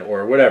mission,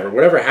 or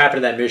whatever happened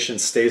in that mission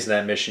stays in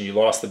that mission. You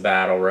lost the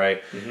battle,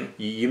 right?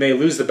 You may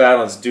lose the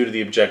battle, and it's due to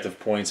the objective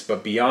points,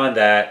 but beyond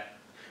that,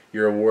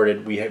 you're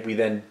awarded. We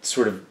then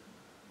sort of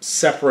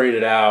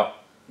separated out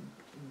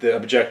the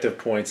objective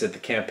points at the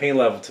campaign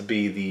level to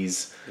be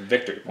these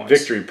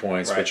victory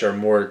points, which are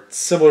more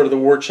similar to the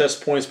war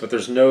chest points, but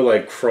there's no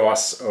like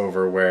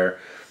crossover where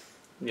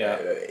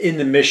in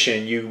the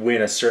mission you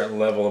win a certain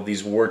level of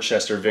these war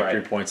chest or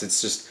victory points.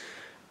 It's just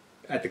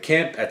at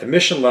the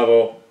mission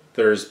level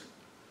there's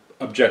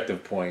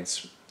objective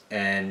points,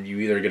 and you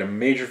either get a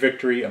major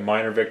victory, a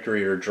minor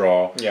victory, or a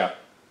draw.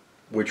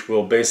 Which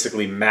will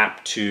basically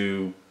map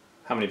to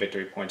how many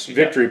victory points you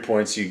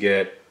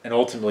get, and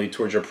ultimately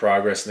towards your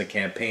progress in the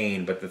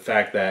campaign. But the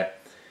fact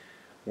that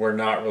we're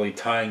not really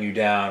tying you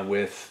down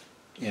with,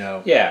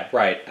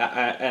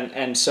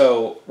 and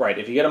so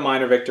if you get a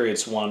minor victory,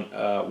 it's one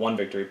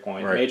victory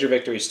point. Major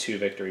victory is 2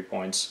 victory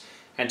points.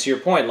 And to your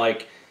point,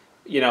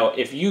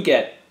 if you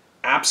get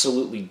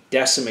absolutely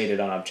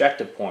decimated on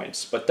objective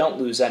points but don't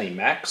lose any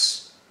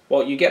mechs,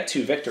 well, you get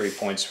 2 victory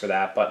points for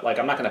that. But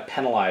I'm not going to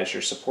penalize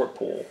your support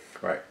pool,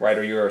 right,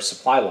 or your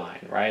supply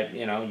line, right?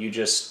 You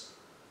just.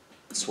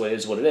 That's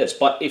what it is.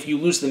 But if you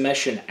lose the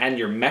mission and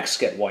your mechs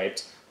get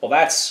wiped, well,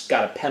 that's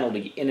got a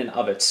penalty in and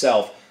of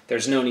itself.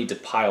 There's no need to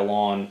pile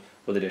on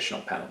with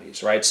additional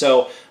penalties, right?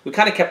 So we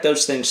kind of kept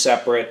those things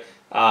separate,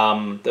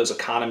 those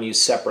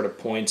economies separate of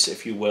points,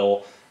 if you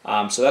will.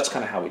 So that's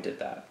kind of how we did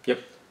that.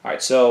 All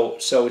right, so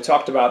we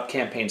talked about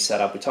campaign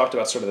setup. We talked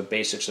about sort of the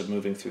basics of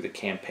moving through the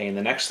campaign.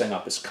 The next thing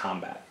up is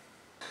combat.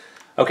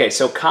 Okay,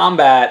 so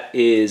combat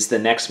is the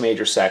next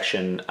major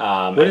section.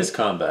 What is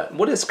combat?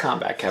 What is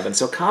combat, Kevin?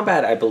 So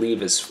combat, I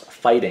believe, is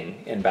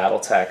fighting in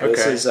BattleTech.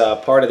 This is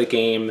part of the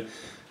game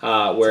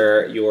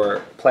where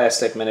your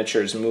plastic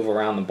miniatures move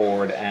around the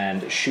board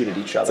and shoot at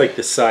each other. It's like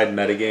the side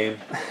metagame.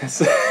 It's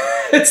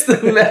the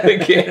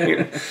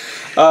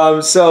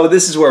metagame. So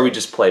this is where we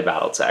just play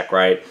BattleTech,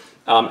 right?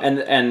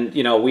 And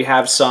we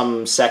have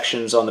some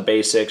sections on the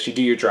basics. You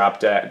do your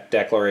drop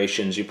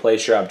declarations. You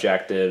place your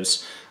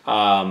objectives.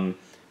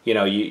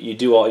 You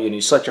do all,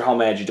 you select your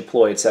home edge, you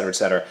deploy, etc.,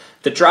 etc.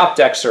 The drop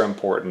decks are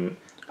important.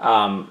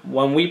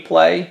 When we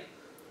play,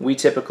 we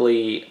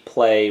typically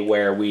play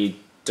where we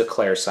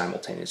declare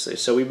simultaneously.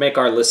 So we make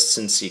our lists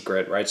in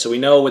secret, right? So we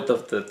know what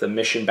the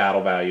mission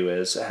battle value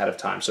is ahead of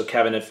time. So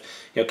Kevin, if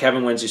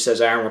Kevin wins, he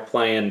says, Aaron, we're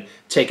playing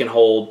Take and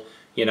Hold,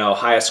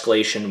 high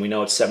escalation. We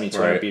know it's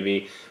 7200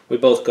 BV. We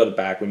both go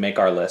back. We make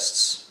our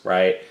lists,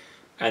 right?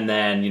 And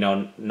then,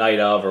 night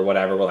of or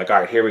whatever, we're like,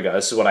 all right, here we go.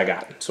 This is what I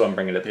got. So I'm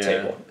bringing it to the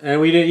table.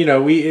 And we did,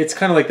 it's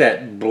kind of like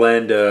that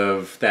blend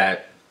of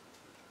that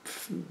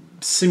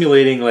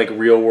simulating like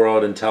real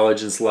world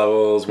intelligence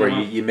levels where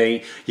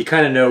you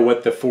kind of know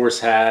what the force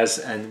has,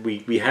 and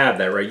we have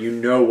that, right? You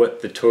know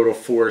what the total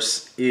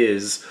force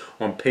is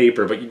on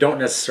paper, but you don't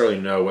necessarily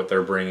know what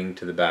they're bringing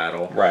to the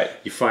battle. Right.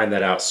 You find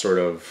that out sort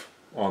of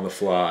on the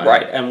fly.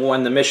 Right, and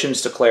when the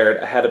mission's declared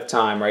ahead of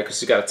time, right,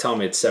 because you got to tell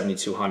me it's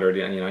 7,200,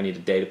 and I need a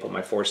day to put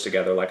my force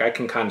together. Like, I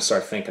can kind of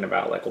start thinking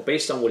about, like, well,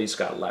 based on what he's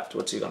got left,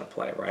 what's he going to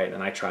play, right?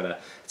 And I try to,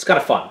 it's kind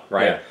of fun,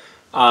 right?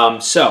 Yeah.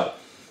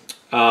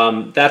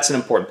 That's an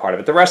important part of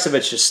it. The rest of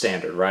it's just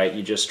standard, right?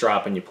 You just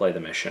drop and you play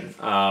the mission.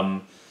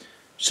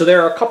 So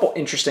there are a couple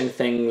interesting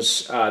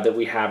things that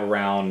we have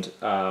around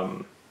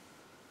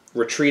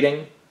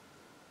retreating,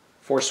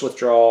 forced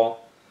withdrawal,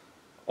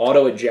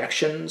 auto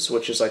ejections,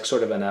 which is like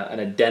sort of an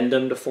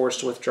addendum to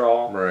forced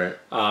withdrawal, right?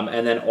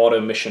 And then auto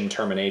mission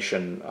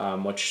termination,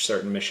 which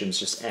certain missions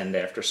just end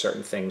after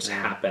certain things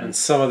happen. And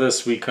some of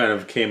this we kind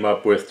of came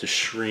up with to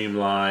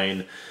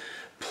streamline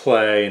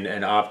play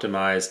and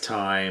optimize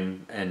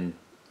time, and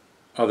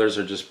others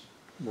are just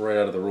right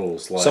out of the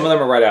rules. Like, some of them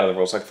are right out of the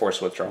rules, like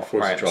forced withdrawal.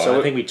 So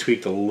I think we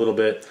tweaked a little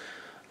bit,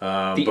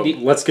 but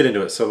let's get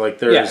into it. So like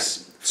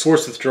there's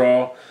forced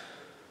withdrawal,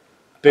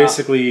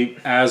 basically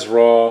as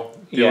raw.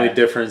 The only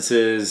difference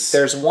is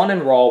there's one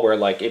in raw where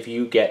like if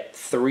you get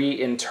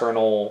 3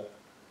 internal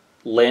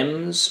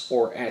limbs,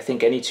 or I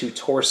think any 2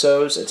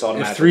 torsos, it's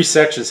automatic. If 3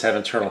 sections have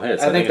internal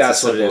hits. I think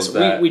that's what it is.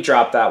 We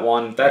dropped that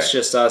one. That's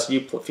just us. You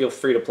feel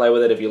free to play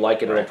with it if you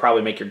like it. It'll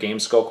probably make your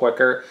games go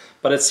quicker.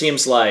 But it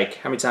seems like,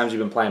 how many times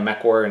you've been playing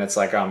MechWarrior and it's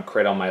like, I'm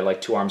crit on my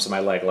like 2 arms of my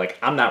leg. Like,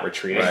 I'm not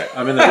retreating. Right.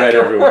 I'm in the red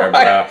everywhere,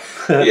 bro.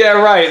 Yeah,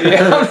 right.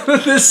 Yeah.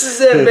 This is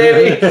it,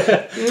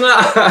 baby.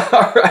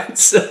 All right.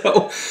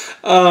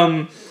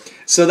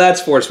 So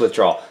that's forced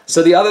withdrawal.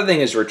 So the other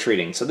thing is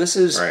retreating. So this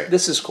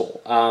is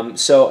cool.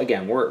 So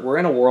again, we're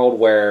in a world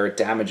where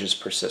damage is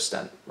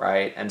persistent,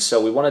 right? And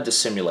so we wanted to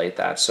simulate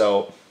that.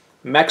 So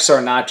mechs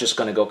are not just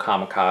going to go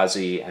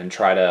kamikaze and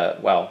try to,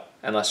 well,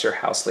 unless you're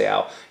House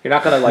Liao, you're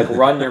not going to like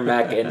run your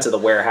mech into the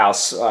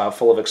warehouse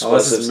full of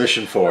explosives. This is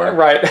mission 4.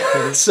 Right.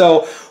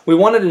 So we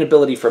wanted an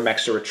ability for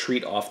mechs to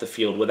retreat off the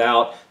field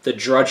without the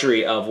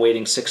drudgery of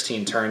waiting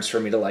 16 turns for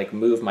me to like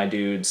move my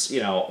dudes,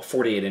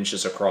 48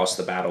 inches across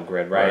the battle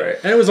grid, right?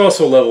 And it was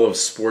also a level of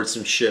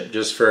sportsmanship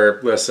just for,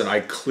 listen,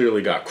 I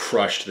clearly got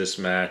crushed this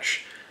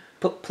match.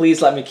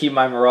 Please let me keep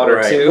my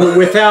Marauder too.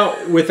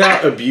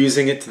 without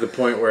abusing it to the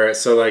point where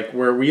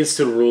where we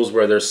instituted rules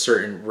where there's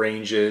certain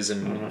ranges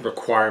and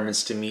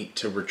requirements to meet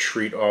to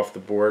retreat off the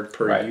board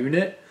per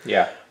unit.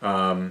 Yeah.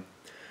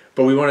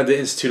 But we wanted to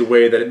institute a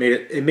way that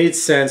it made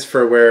sense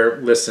for where,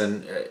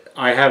 listen,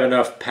 I have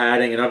enough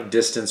padding, enough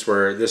distance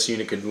where this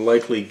unit could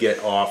likely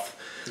get off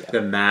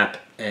the map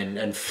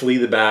and flee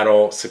the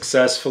battle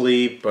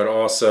successfully, but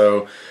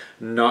also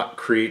not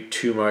create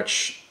too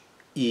much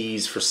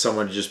ease for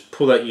someone to just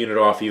pull that unit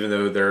off, even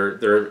though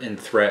they're in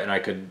threat, and I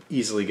could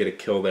easily get a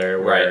kill there.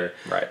 Where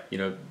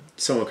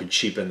someone could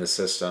cheapen the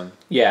system.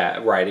 Yeah,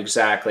 right,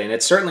 exactly, and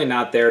it's certainly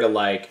not there to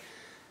like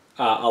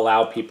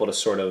allow people to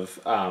sort of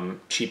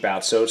cheap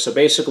out. So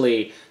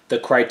basically, the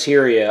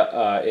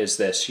criteria is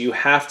this: you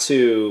have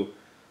to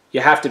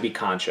be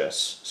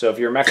conscious. So if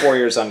your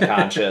MechWarrior is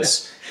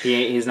unconscious,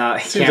 he's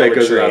not. He Seems can't like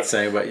retreat. goes without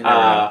saying, but you never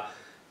know.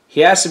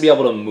 He has to be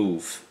able to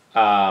move.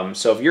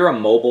 So if you're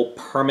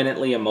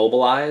permanently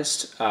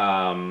immobilized,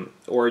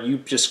 or you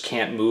just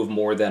can't move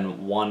more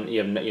than one,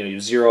 you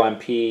have 0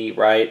 MP,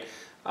 right?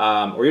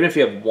 Or even if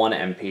you have 1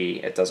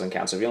 MP, it doesn't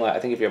count. So I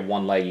think if you have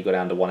 1 leg, you go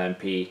down to 1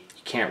 MP.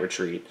 You can't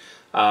retreat,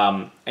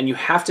 and you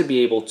have to be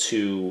able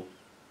to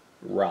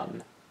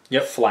run,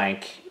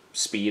 flank,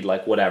 speed,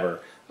 like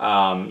whatever.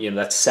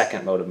 That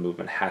second mode of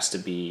movement has to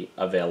be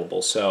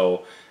available.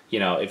 So.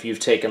 If you've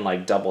taken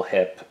like double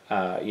hip,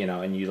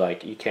 and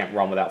you can't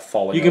run without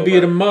falling. You can be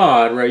at a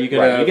mod, right? You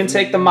can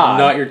take the mod,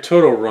 not your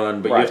total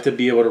run, but you have to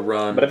be able to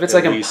run. But if it's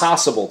like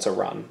impossible to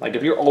run, like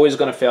if you're always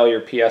going to fail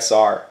your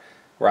PSR,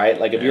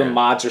 right? Like if your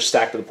mods are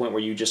stacked to the point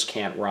where you just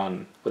can't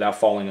run without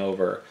falling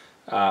over,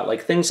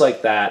 like things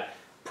like that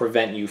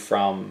prevent you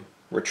from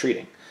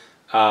retreating.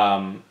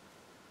 And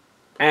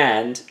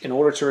in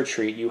order to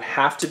retreat, you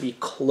have to be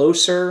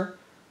closer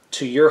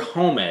to your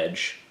home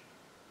edge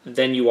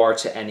than you are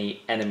to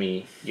any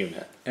enemy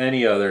unit.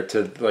 Any other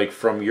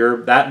from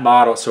that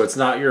model. So it's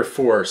not your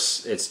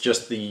force. It's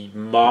just the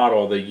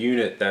model, the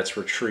unit that's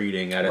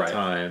retreating at a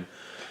time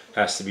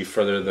has to be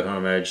further to the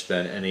home edge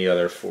than any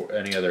other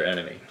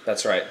enemy.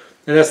 That's right.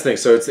 And that's the thing.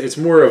 So it's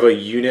more of a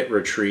unit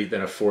retreat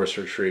than a force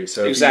retreat.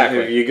 So exactly.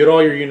 If you get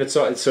all your units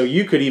off, so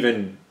you could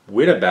even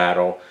win a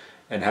battle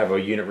and have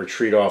a unit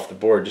retreat off the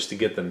board just to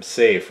get them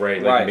safe,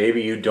 right? Like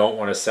maybe you don't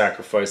want to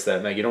sacrifice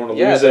that mech. You don't want to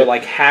lose it. Yeah, they're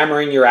like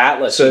hammering your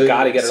Atlas. So you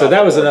got to get it off the board. So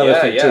that was another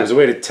thing too. It was a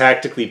way to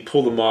tactically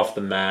pull them off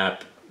the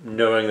map,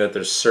 knowing that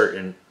there's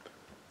certain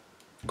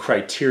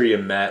criteria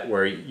met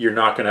where you're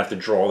not going to have to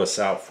draw this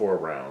out 4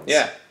 rounds.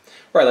 Yeah,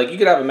 right. Like you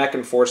could have a mech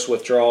in forced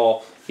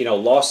withdrawal.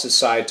 Lost his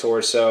side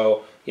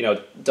torso.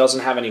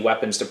 Doesn't have any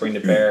weapons to bring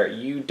to bear.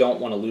 You don't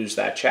want to lose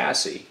that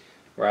chassis.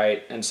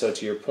 right? And so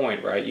to your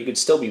point, right, you could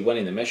still be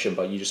winning the mission,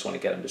 but you just want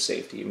to get him to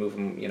safety. You move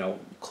him, you know,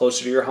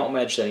 closer to your home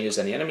edge than he is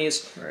any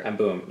enemies, Right. and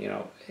boom, you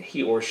know,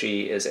 he or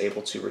she is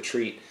able to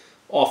retreat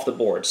off the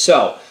board.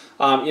 So,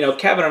 you know,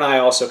 Kevin and I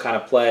also kind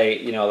of play,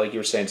 you know, like you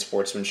were saying,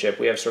 sportsmanship.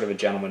 We have sort of a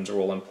gentleman's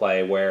rule in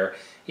play where,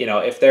 you know,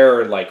 if there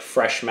are like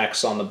fresh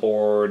mechs on the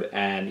board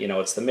and, you know,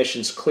 it's the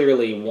mission's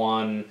clearly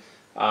won,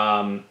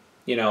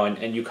 you know,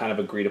 and you kind of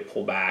agree to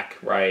pull back,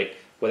 right,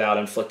 without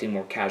inflicting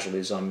more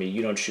casualties on me.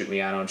 You don't shoot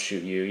me, I don't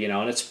shoot you, you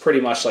know, and it's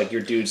pretty much like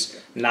your dude's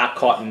not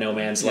caught in no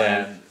man's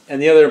land.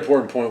 And the other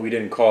important point we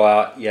didn't call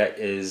out yet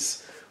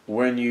is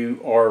when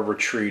you are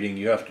retreating,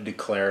 you have to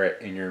declare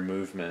it in your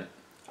movement.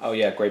 Oh,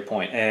 yeah, great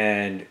point.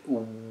 And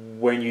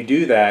when you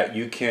do that,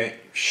 you can't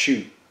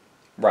shoot.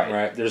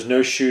 Right. There's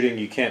no shooting.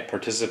 You can't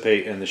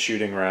participate in the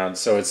shooting round.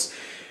 So it's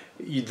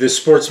the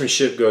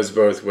sportsmanship goes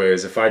both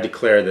ways. If I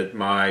declare that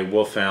my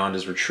wolfhound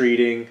is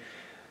retreating,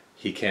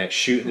 he can't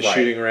shoot in the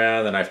shooting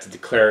round, then I have to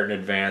declare it in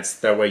advance.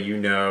 That way, you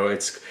know,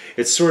 it's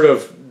sort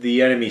of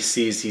the enemy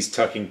sees he's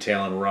tucking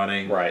tail and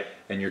running, right,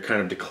 and you're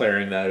kind of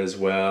declaring that as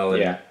well.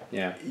 And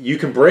yeah. You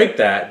can break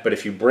that, but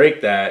if you break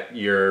that,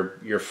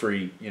 you're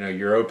free. You know,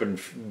 you're open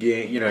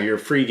game. You know, you're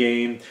free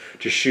game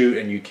to shoot,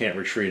 and you can't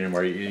retreat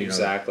anymore. You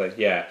exactly.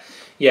 Know.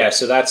 Yeah.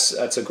 So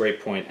that's a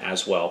great point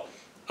as well.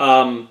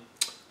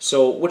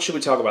 So what should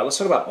we talk about? Let's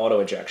talk about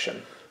auto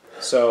ejection.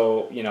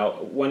 So, you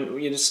know, when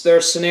there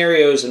are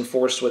scenarios in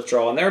forced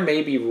withdrawal, and there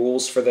may be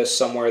rules for this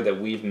somewhere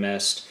that we've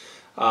missed,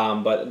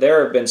 but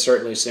there have been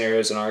certainly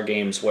scenarios in our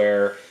games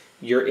where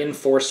you're in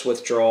forced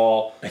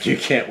withdrawal. And you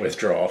can't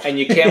withdraw.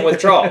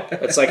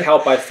 It's like,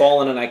 help, I've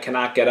fallen and I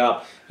cannot get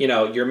up. You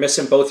know, you're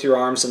missing both your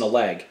arms and a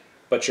leg,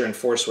 but you're in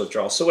forced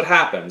withdrawal. So what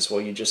happens? Well,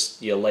 you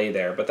lay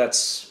there, but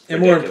that's ridiculous.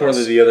 And more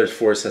importantly, the other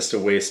force has to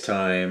waste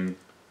time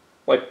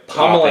like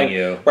pummeling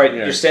you. Right,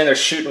 yeah. You're standing there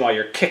shooting while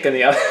you're kicking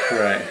the other.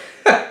 Right.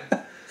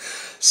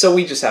 So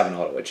we just have an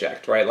auto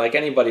eject, right? Like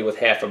anybody with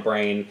half a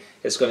brain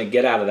is going to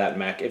get out of that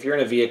mech. If you're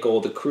in a vehicle,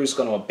 the crew's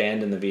going to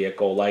abandon the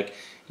vehicle. Like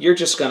you're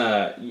just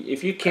gonna,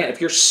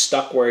 if you're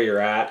stuck where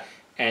you're at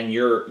and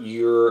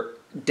you're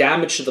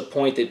damaged to the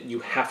point that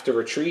you have to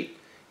retreat,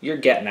 you're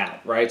getting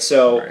out, right?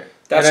 So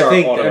that's our auto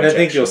ejection. And I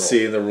think you'll rule.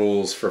 see in the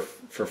rules for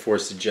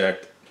forced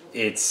eject,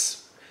 you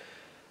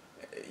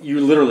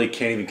literally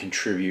can't even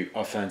contribute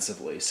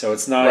offensively. So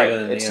it's not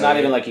even it's not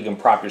even like you can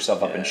prop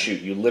yourself up and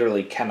shoot. You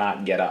literally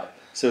cannot get up.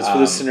 So it's for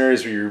the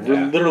scenarios where you're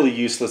literally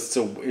useless.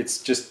 So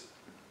it's just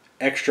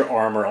extra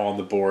armor on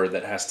the board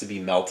that has to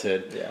be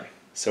melted. Yeah.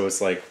 So it's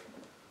like,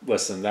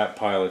 listen, that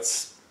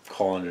pilot's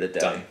calling it a day.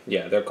 Done.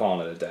 Yeah, they're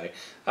calling it a day.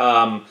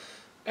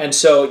 And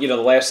so, you know,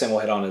 the last thing we'll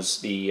hit on is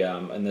the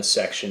in this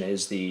section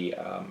is the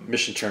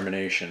mission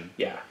termination.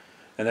 Yeah.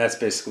 And that's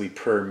basically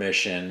per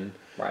mission.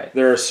 Right.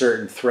 There are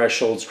certain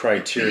thresholds,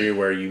 criteria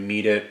where you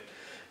meet it.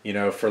 You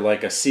know, for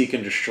like a seek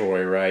and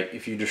destroy, right?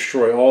 If you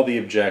destroy all the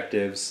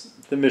objectives,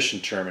 the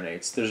mission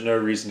terminates. There's no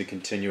reason to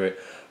continue it.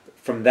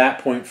 From that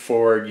point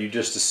forward, you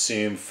just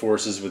assume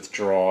forces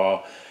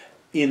withdraw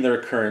in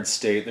their current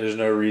state. There's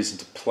no reason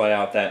to play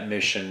out that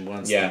mission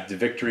once the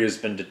victory has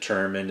been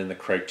determined and the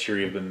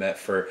criteria have been met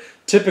for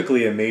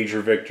typically a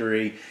major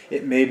victory.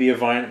 It may be a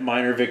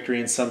minor victory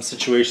in some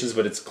situations,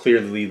 but it's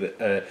clearly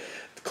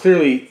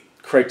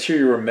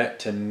criteria were met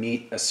to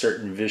meet a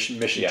certain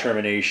mission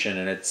termination,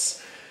 and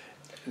it's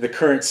the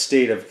current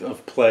state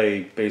of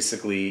play.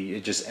 Basically,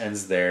 it just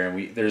ends there,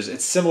 and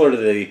it's similar to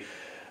the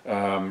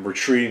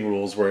retreating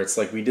rules where it's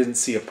like we didn't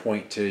see a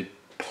point to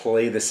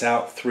play this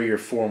out 3 or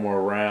 4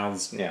 more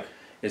rounds. Yeah,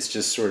 it's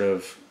just sort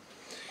of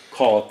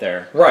call it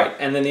there. Right,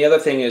 and then the other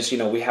thing is, you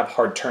know, we have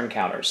hard turn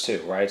counters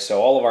too, right? So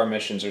all of our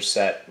missions are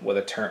set with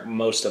a turn.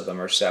 Most of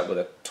them are set with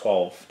a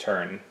 12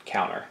 turn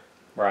counter,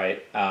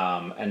 right?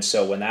 And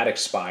so when that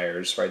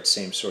expires, right,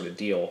 same sort of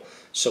deal.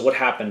 So what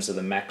happens to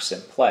the mechs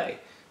in play?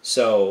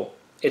 So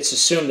it's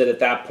assumed that at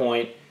that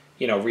point,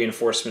 you know,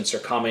 reinforcements are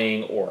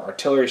coming, or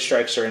artillery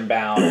strikes are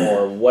inbound,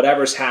 or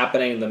whatever's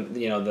happening.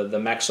 The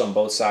mechs on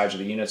both sides, or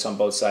the units on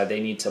both sides, they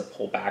need to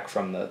pull back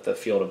from the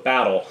field of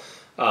battle,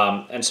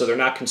 and so they're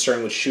not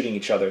concerned with shooting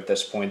each other at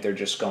this point. They're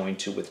just going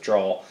to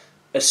withdraw,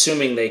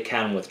 assuming they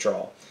can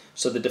withdraw.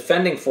 So the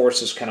defending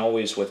forces can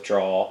always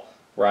withdraw,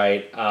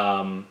 right?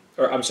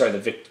 Or I'm sorry,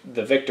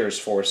 the victor's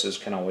forces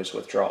can always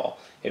withdraw.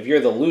 If you're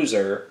the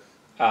loser.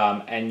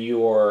 And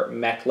your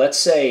mech, let's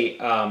say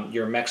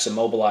your mech's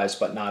immobilized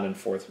but not in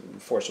force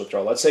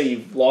withdrawal. Let's say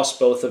you've lost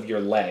both of your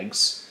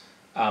legs,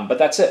 but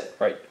that's it,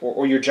 right?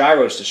 Or your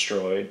gyro's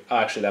destroyed.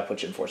 Actually, that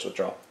puts you in force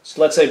withdrawal.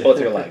 So let's say both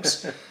your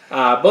legs.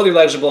 Both your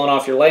legs are blown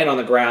off, you're laying on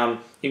the ground.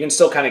 You can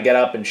still kind of get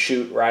up and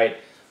shoot, right?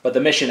 But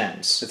the mission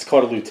ends. It's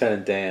called a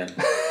Lieutenant Dan.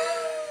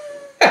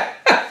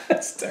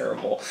 That's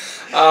terrible.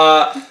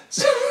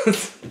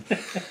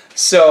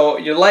 So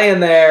you're laying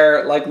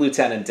there like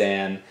Lieutenant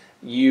Dan.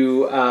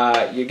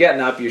 You're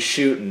getting up, you're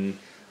shooting,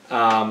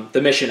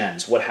 the mission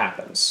ends. What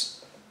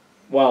happens?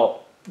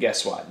 Well,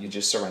 guess what? You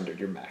just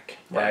surrendered your mech,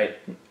 right?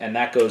 And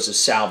that goes as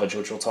salvage,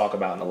 which we'll talk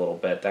about in a little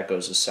bit. That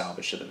goes as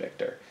salvage to the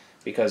victor.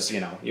 Because,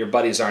 you know, your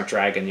buddies aren't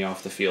dragging you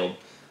off the field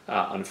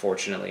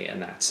unfortunately, in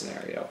that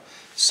scenario.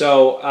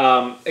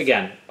 So,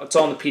 again, it's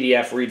all in the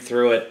PDF. Read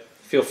through it.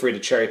 Feel free to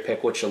cherry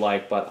pick what you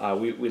like, but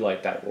we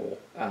like that rule.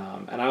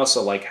 And I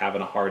also like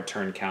having a hard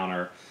turn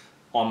counter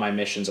on my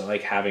missions. I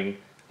like having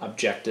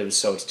objectives,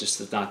 so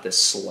it's not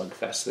this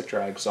slugfest that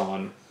drags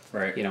on,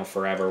 right,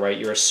 forever, right?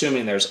 You're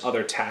assuming there's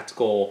other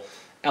tactical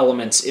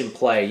elements in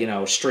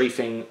play,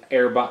 strafing,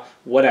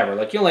 whatever.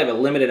 Like, you only have a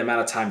limited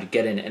amount of time to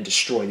get in and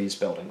destroy these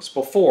buildings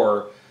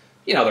before,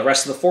 the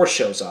rest of the force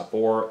shows up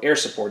or air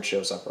support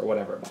shows up or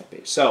whatever it might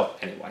be. So,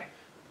 anyway.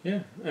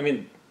 Yeah, I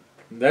mean,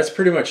 that's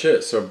pretty much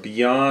it. So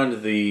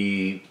beyond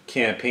the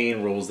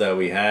campaign rules that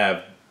we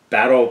have,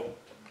 battle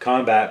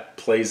combat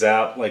plays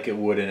out like it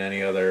would in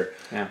any other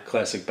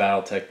classic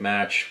BattleTech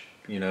match.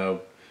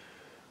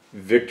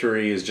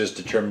 Victory is just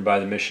determined by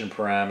the mission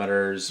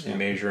parameters,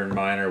 major and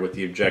minor, with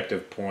the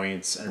objective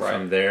points, and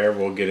from there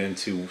we'll get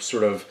into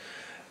sort of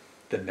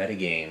the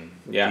metagame,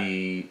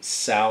 the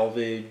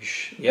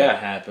salvage that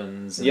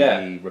happens, and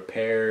the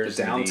repairs,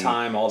 the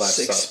downtime, all that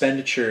stuff.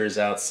 Expenditures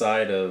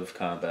outside of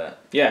combat.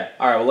 Yeah.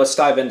 All right. Well, let's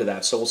dive into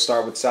that. So we'll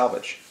start with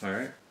salvage. All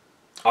right.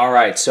 All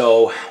right.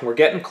 So we're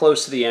getting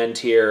close to the end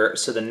here.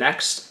 So the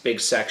next big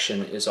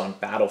section is on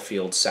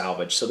battlefield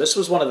salvage. So this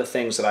was one of the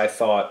things that I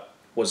thought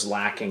was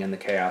lacking in the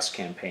Chaos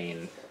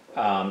campaign,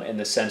 in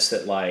the sense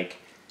that,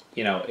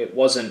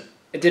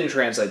 it didn't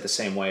translate the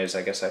same way as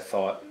I guess I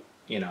thought,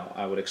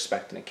 I would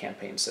expect in a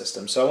campaign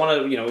system. So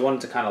we wanted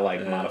to kind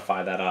of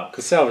modify that up.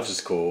 Because salvage is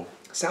cool.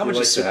 Salvage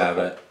is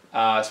super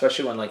cool.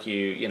 Especially when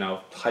you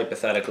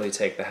hypothetically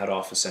take the head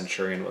off a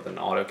Centurion with an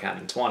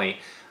autocannon 20.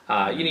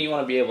 You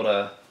want to be able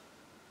to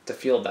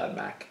field that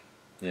mech.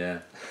 Yeah.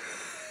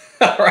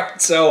 All right.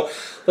 So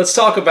let's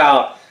talk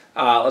about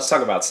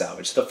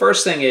salvage. The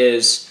first thing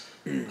is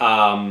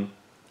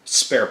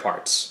spare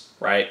parts,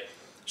 right?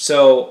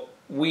 So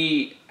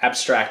we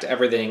abstract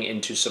everything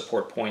into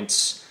support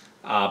points,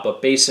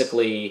 but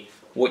basically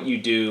what you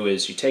do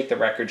is you take the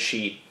record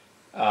sheet.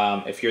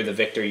 If you're the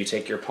victor, you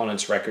take your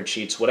opponent's record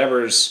sheets,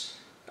 whatever's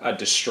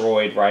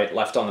destroyed, right,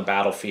 left on the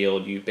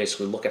battlefield. You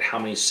basically look at how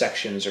many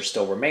sections are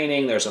still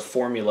remaining. There's a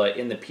formula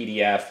in the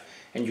PDF,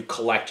 and you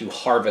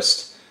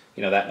harvest,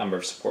 that number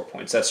of support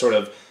points. That's sort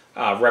of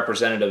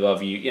representative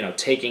of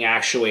taking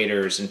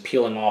actuators and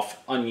peeling off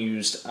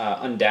unused,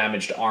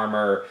 undamaged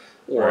armor,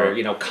 or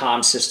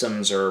comm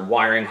systems or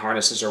wiring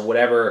harnesses or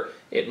whatever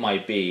it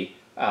might be.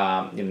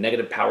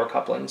 Negative power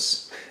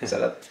couplings, is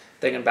that a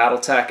thing in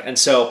BattleTech? And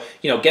so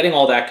getting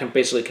all that,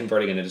 basically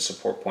converting it into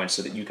support points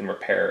so that you can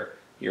repair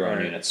your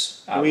own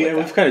units.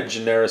 We've kind of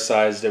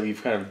genericized it.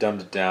 We've kind of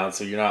dumbed it down,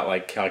 so you're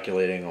not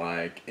calculating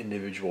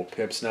individual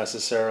pips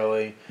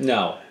necessarily.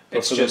 No.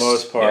 But for the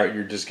most part,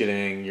 you're just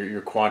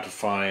you're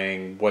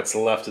quantifying what's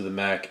left of the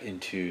mech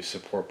into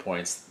support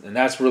points. And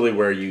that's really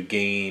where you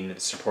gain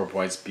support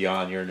points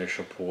beyond your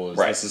initial pool.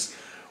 This is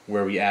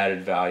where we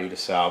added value to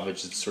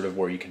salvage. It's sort of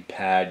where you can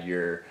pad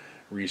your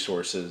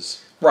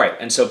resources. Right,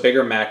 and so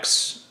bigger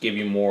mechs give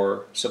you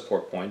more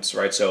support points,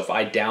 right? So if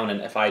I down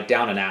an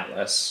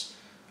Atlas,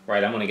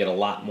 right, I'm going to get a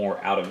lot more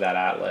out of that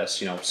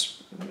Atlas,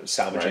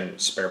 salvaging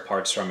spare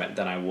parts from it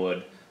than I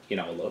would,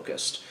 a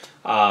Locust.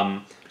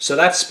 So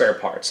that's spare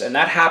parts, and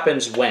that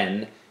happens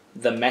when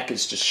the mech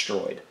is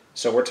destroyed.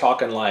 So we're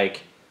talking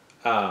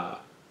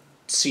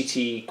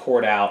CT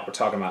cored out. We're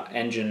talking about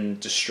engine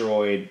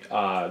destroyed,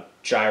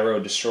 gyro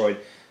destroyed.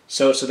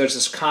 So there's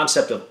this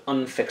concept of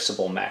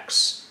unfixable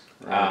mechs,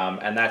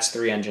 and that's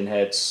 3 engine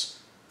hits,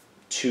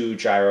 2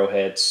 gyro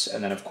hits,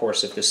 and then of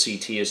course if the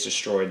CT is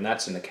destroyed, and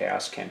that's in the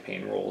Chaos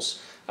campaign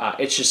rules.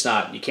 It's just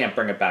not, you can't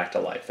bring it back to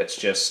life. It's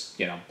just,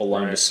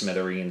 blown to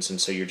smithereens, and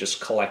so you're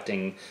just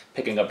picking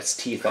up its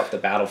teeth off the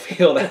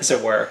battlefield, as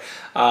it were.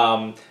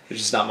 There's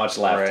just not much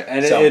left. Right.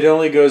 And it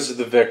only goes to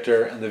the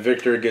victor, and the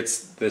victor gets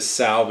the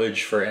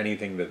salvage for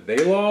anything that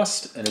they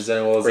lost, and as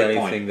well as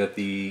anything that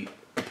the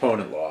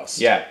opponent lost.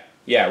 Yeah,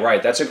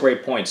 right. That's a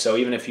great point. So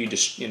even if you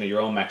just,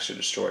 your own mechs are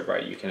destroyed,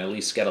 right, you can at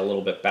least get a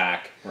little bit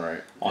back.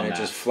 Right. And it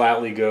just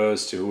flatly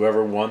goes to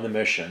whoever won the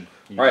mission.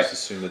 You just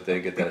assume that they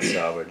get that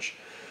salvage.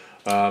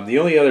 The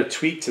only other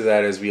tweak to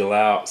that is we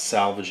allow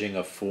salvaging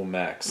of full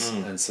mechs.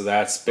 And so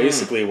that's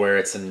basically where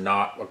it's a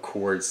not a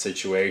cord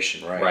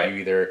situation, right? You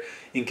either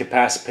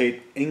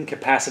incapacitate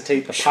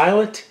the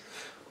pilot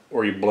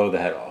or you blow the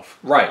head off.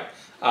 Right.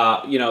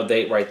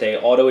 They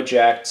auto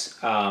eject,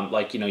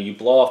 you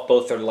blow off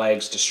both their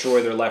legs,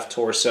 destroy their left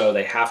torso,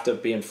 they have to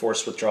be in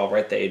forced withdrawal,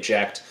 right? They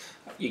eject,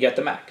 you get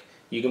the mech.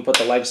 You can put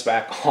the legs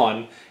back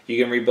on,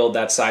 you can rebuild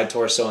that side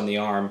torso and the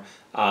arm.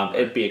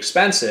 It'd be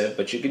expensive,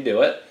 but you could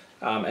do it.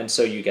 And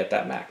so you get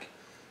that mech.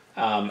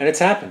 And it's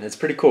happened. It's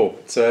pretty cool.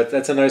 So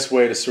that's a nice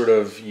way to sort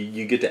of,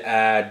 you get to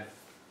add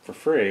for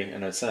free,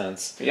 in a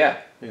sense. Yeah.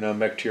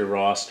 Mech to your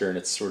roster, and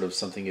it's sort of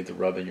something you get to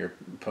rub in your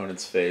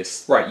opponent's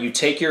face. Right. You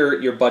take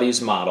your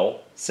buddy's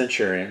model.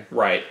 Centurion.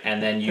 Right.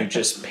 And then you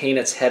just paint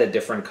its head a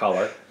different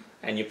color,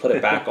 and you put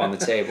it back on the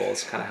table.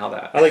 It's kind of how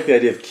that... I like the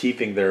idea of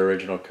keeping their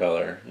original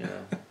color,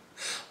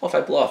 Well, if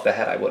I blow off the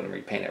head, I wouldn't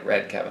repaint it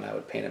red, Kevin. I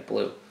would paint it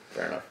blue.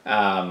 Fair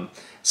enough.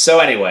 So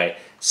anyway,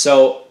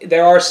 so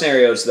there are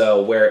scenarios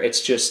though where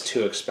it's just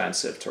too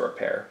expensive to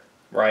repair,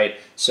 right?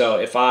 So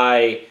if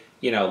I,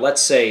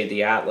 let's say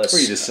the Atlas, Or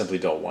you just simply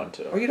don't want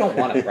to. or you don't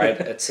want it, right?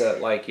 It's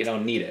like you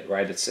don't need it,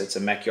 right? It's a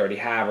mech you already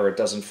have, or it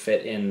doesn't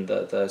fit in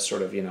the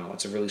sort of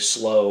it's a really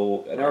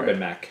slow urban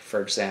mech,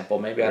 for example.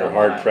 Maybe You're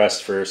hard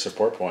pressed for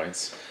support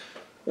points.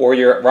 Or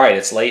you're right,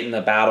 it's late in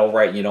the battle,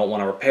 right? You don't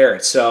want to repair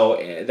it.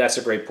 So that's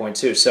a great point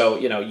too. So,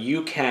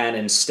 you can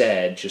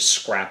instead just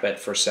scrap it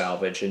for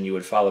salvage, and you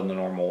would follow the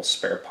normal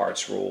spare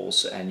parts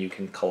rules, and you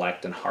can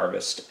collect and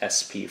harvest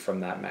SP from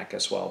that mech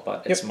as well.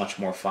 But it's much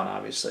more fun,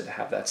 obviously, to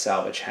have that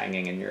salvage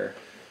hanging in your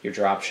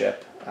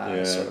dropship.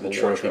 Sort of the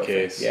trophy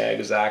case. Yeah,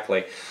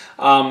 exactly.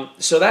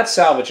 So that's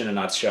salvage in a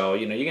nutshell.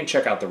 You can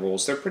check out the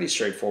rules. They're pretty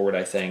straightforward,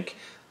 I think.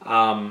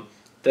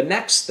 The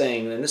next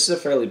thing, and this is a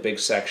fairly big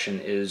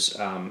section, is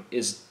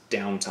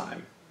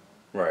downtime.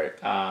 Right.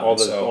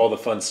 All the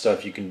fun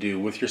stuff you can do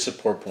with your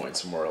support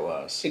points, more or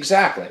less.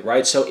 Exactly.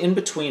 Right. So in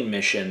between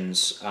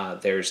missions,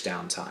 there's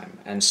downtime,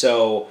 and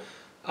so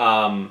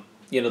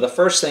the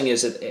first thing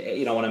is that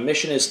when a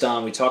mission is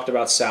done, we talked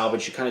about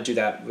salvage. You kind of do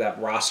that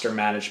roster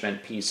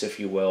management piece, if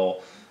you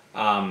will.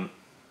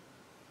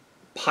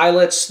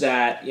 Pilots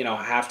that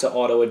have to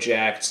auto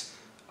eject.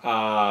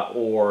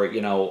 Or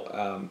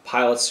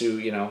pilots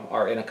who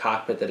are in a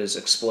cockpit that has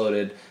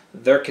exploded,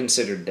 they're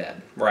considered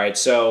dead, right?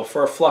 So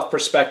for a fluff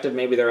perspective,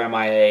 maybe they're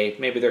MIA,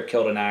 maybe they're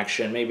killed in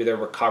action, maybe they're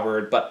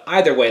recovered, but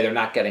either way, they're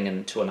not getting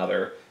into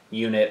another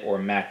unit or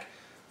mech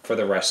for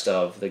the rest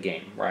of the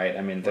game, right?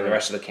 I mean, the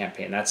rest of the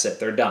campaign. That's it.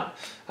 They're done.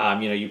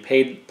 You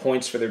paid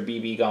points for their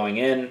BB going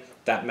in.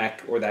 That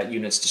mech or that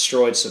unit's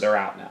destroyed, so they're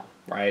out now.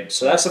 Right,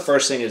 so that's the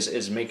first thing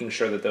is making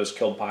sure that those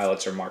killed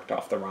pilots are marked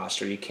off the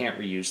roster. You can't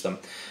reuse them.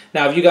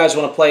 Now, if you guys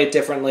want to play it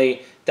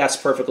differently, that's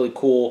perfectly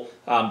cool.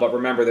 But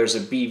remember, there's a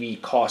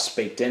BV cost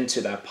baked into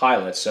that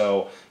pilot.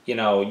 So,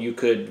 you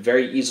could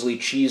very easily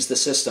cheese the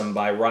system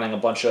by running a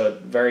bunch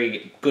of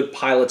very good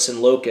pilots in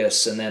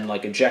Locust and then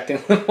like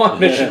ejecting them on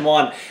mission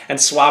one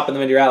and swapping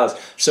them into your allies.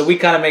 So we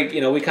kind of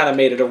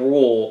made it a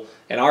rule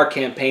in our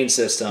campaign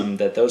system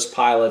that those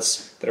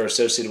pilots that are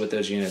associated with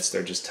those units,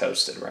 they're just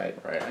toasted, right?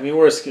 Right.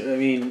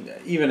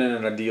 Even in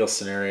an ideal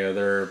scenario,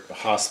 they're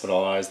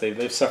hospitalized.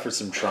 They've suffered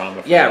some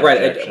trauma. From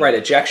Right.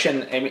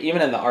 Ejection. I mean,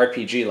 even in the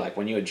RPG, like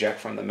when you eject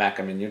from the mech,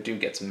 your dude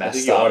gets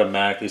messed up. You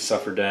automatically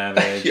suffer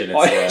damage, and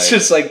it's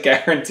just like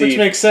guaranteed. Which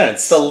makes sense.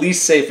 It's the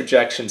least safe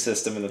ejection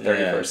system in the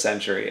 31st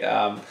century.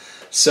 No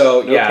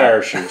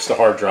parachutes, the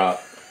hard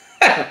drop.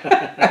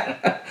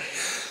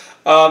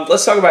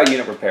 Let's talk about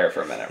unit repair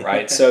for a minute,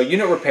 right? So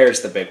unit repair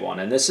is the big one,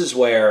 and this is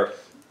where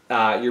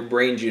your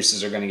brain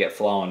juices are going to get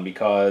flowing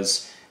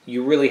because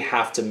you really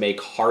have to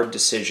make hard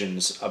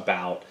decisions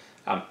about,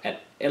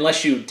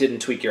 unless you didn't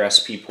tweak your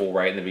SP pool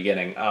right in the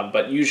beginning,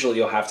 but usually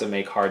you'll have to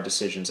make hard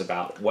decisions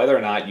about whether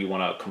or not you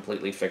want to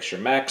completely fix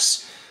your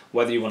mechs,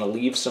 whether you want to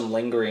leave some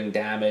lingering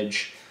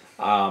damage.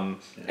 And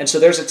so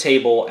there's a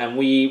table, and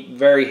we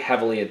very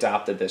heavily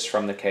adopted this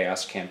from the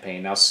Chaos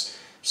campaign. Now,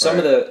 some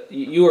of the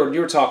you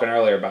were talking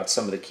earlier about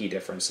some of the key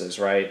differences,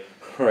 right?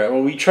 Right.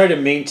 Well, we try to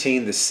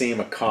maintain the same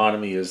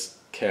economy as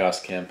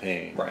Chaos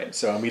campaign. Right.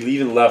 So we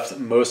even left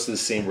most of the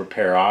same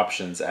repair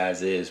options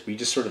as is. We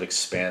just sort of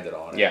expanded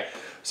on it. Yeah.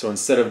 So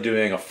instead of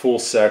doing a full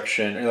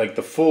section, like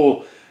the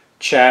full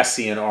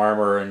chassis and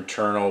armor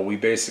internal, we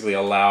basically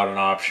allowed an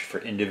option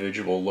for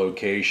individual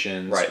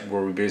locations. Right.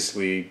 Where we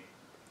basically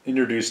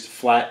introduced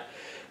flat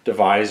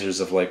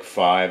divisors of like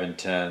 5 and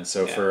 10.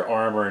 So for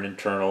armor and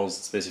internals,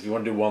 it's basically if you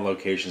want to do one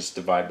location, it's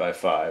divide by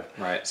 5.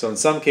 Right. So in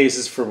some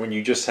cases, for when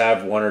you just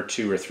have 1 or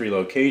 2 or 3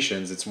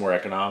 locations, it's more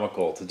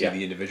economical to do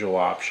the individual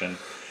option.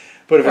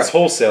 But if it's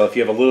wholesale, if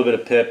you have a little bit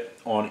of pip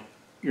on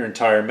your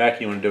entire mech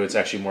you want to do, it's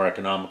actually more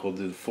economical to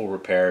do the full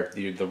repair,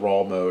 the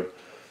raw mode,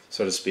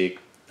 so to speak.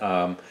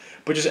 But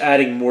just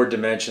adding more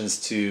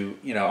dimensions to,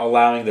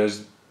 allowing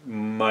those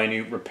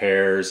minute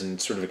repairs and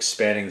sort of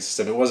expanding the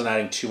system. It wasn't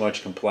adding too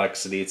much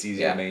complexity. It's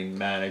easy to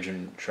manage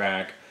and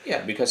track.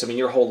 Yeah, because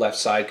your whole left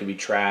side could be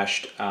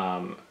trashed,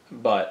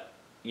 but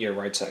your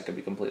right side could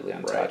be completely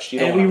untouched.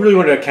 Right. And we really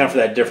wanted to account for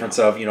that difference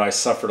of, I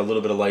suffered a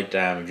little bit of light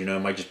damage. It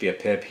might just be a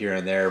pip here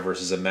and there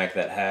versus a mech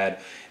that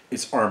had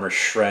its armor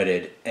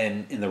shredded,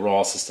 and in the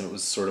raw system it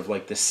was sort of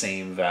like the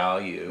same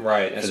value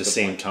for the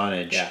same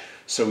tonnage. Yeah.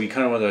 So we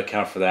kind of wanted to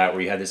account for that,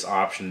 where you had this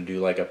option to do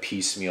like a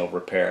piecemeal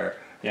repair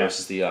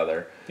versus the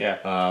other.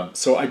 Yeah.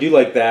 So I do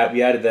like that.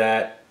 We added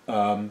that.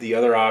 The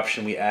other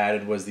option we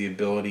added was the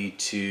ability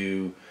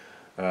to...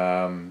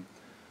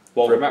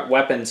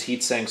 weapons,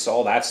 heat sinks,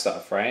 all that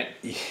stuff, right?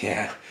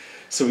 Yeah.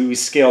 So we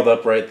scaled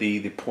up, right,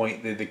 the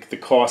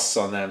costs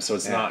on them. So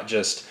it's not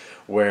just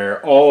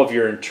where all of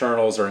your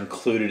internals are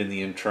included in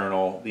the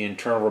internal. The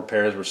internal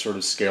repairs were sort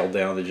of scaled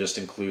down to just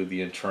include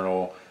the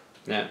internal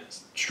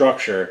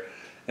structure.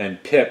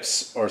 And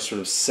pips are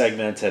sort of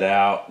segmented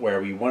out,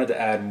 where we wanted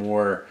to add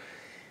more...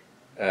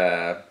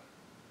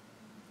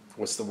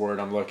 what's the word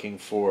I'm looking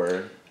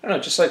for? I don't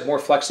know, just like more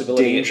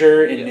flexibility.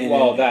 Danger and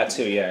well, that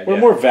too, yeah. Or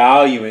more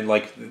value in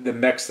like the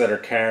mechs that are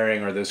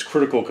carrying or those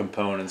critical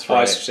components, right?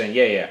 Oh, I see what you're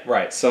saying. Yeah,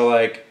 right. So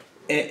like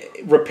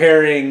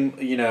repairing,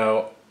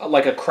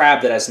 like a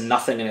crab that has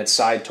nothing in its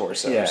side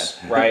torsos,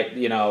 right?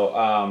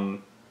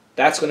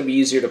 That's going to be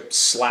easier to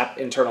slap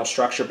internal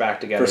structure back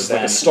together than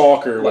like a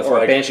stalker with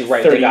like banshee,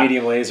 right? 30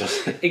 medium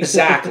lasers.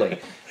 Exactly.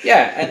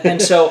 Yeah,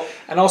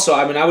 and also,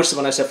 I mean,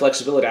 when I said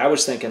flexibility, I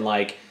was thinking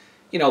like,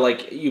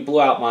 like you blew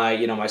out my,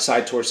 my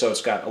side torso.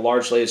 It's got a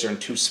large laser and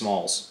 2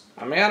 smalls.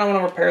 I mean, I don't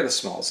want to repair the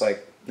smalls.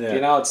 Like,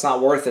 it's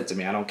not worth it to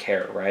me. I don't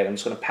care, right? I'm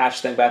just going to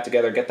patch the thing back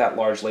together, get that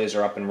large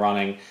laser up and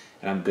running,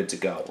 and I'm good to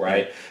go,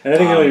 right? Yeah. And I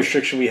think the only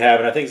restriction we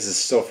have, and I think this is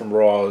still from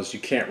Raw, is you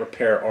can't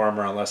repair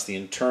armor unless the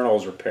internal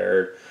is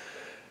repaired.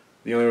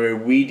 The only way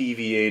we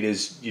deviate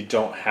is you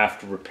don't have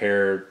to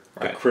repair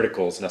the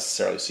criticals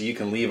necessarily. So you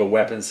can leave a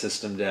weapon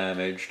system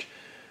damaged,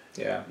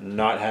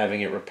 not having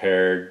it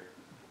repaired,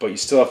 but you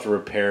still have to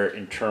repair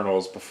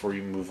internals before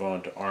you move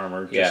on to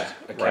armor. Just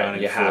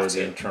accounting for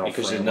the internal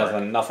because framework.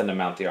 there's nothing to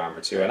mount the armor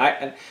to.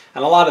 And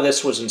a lot of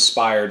this was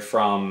inspired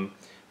from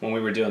when we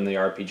were doing the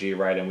RPG,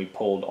 right? And we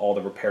pulled all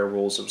the repair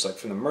rules. It was like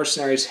from the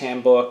Mercenaries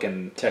Handbook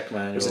and tech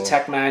manual. It was a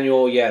tech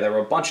manual. Yeah, there were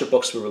a bunch of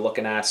books we were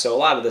looking at. So a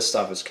lot of this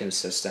stuff is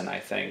consistent, I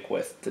think,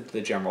 with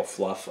the general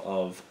fluff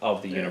of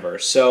the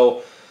universe.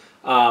 So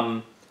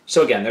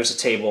again, there's a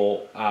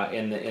table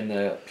in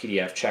the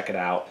PDF. Check it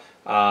out.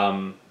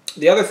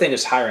 The other thing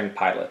is hiring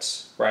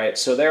pilots, right?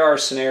 So there are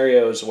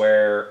scenarios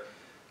where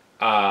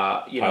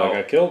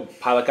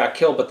pilot got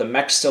killed, but the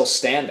mech's still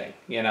standing.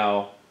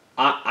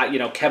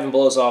 Kevin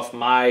blows off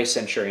my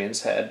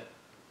Centurion's head,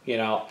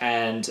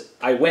 and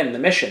I win the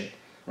mission.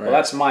 Right. Well,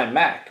 that's my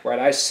mech, right?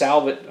 I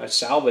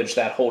salvage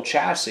that whole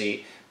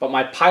chassis, but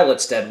my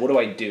pilot's dead. What do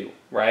I do,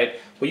 right?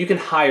 Well, you can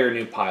hire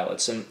new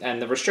pilots,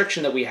 and the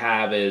restriction that we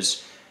have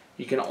is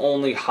you can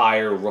only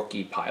hire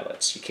rookie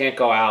pilots. You can't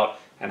go out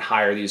and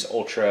hire these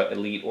ultra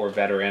elite or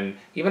veteran,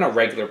 even a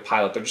regular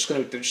pilot. They're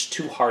just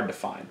too hard to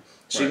find.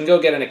 So you can go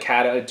get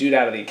a dude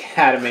out of the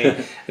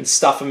academy and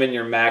stuff him in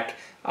your mech.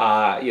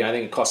 I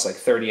think it costs like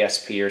 30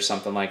 SP or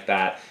something like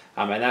that.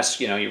 And that's,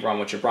 you run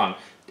what you run.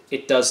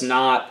 It does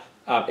not,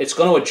 it's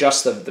going to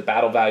adjust the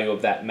battle value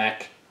of that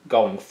mech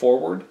going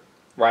forward,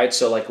 right?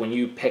 So like when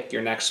you pick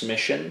your next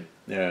mission,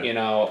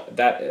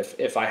 that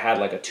if I had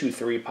like a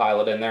 2-3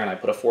 pilot in there and I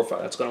put a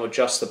 4-5, that's going to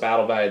adjust the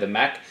battle value of the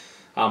mech.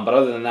 But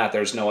other than that,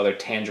 there's no other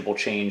tangible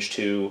change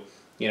to,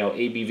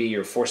 ABV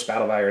or force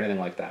battle value or anything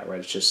like that, right?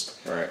 It's just...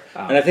 Right.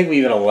 And I think we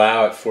even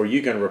allow it for,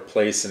 you can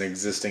replace an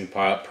existing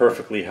pilot,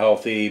 perfectly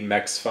healthy,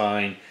 mech's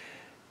fine,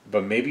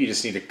 but maybe you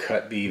just need to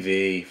cut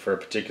BV for a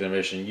particular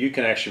mission. You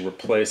can actually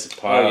replace a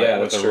pilot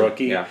with a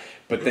rookie,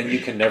 but then you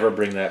can never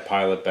bring that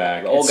pilot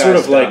back. It's sort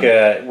of like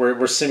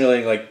we're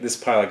simulating like this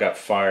pilot got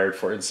fired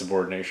for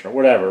insubordination or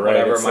whatever,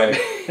 right? Whatever it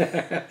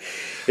might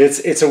be.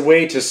 It's a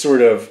way to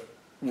sort of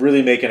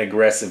really make an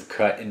aggressive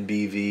cut in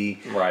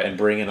BV and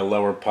bring in a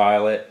lower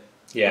pilot.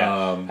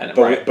 Yeah,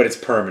 but it's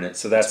permanent,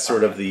 so that's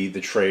sort of the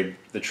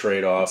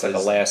trade-off. It's like a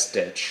last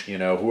ditch.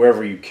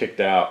 Whoever you kicked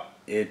out,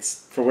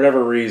 it's for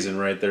whatever reason,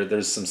 right?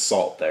 There's some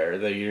salt there.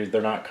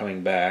 They're not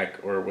coming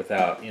back, or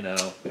without,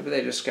 Maybe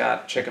they just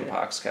got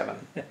chickenpox, Kevin.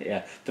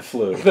 Yeah, the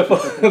flu.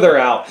 They're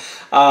out.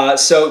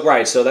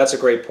 So that's a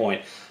great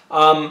point.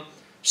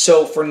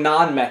 So for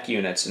non-mech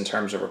units, in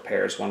terms of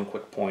repairs, one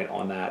quick point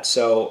on that.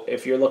 So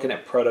if you're looking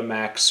at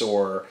proto-mechs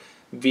or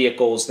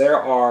vehicles,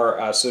 there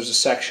are so there's a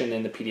section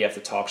in the PDF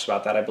that talks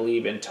about that. I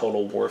believe in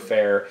Total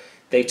Warfare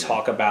they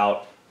talk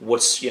about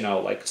what's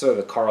like sort of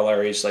the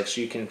corollaries, like so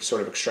you can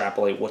sort of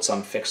extrapolate what's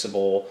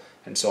unfixable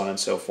and so on and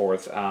so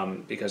forth.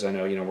 Because I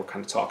know we're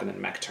kind of talking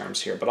in mech terms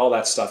here, but all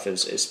that stuff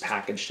is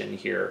packaged in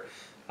here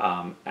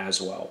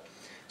as well.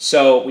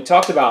 So we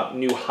talked about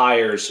new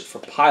hires for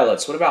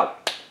pilots. What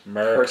about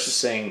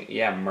purchasing?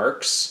 Yeah,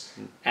 mercs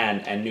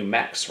and new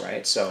mechs,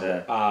 right?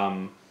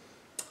 So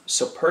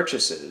so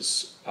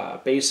purchases.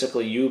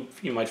 Basically, you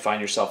might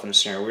find yourself in a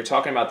scenario. We were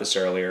talking about this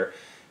earlier.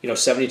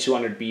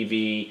 7,200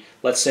 BV.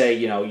 Let's say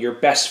your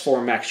best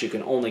 4 mechs you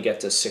can only get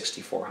to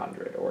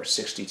 6,400 or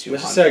 6,200.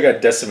 Let's just say I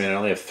got decimated. I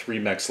only have 3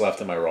 mechs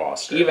left in my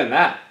roster. Even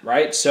that,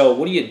 right? So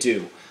what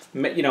do?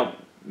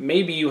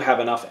 Maybe you have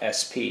enough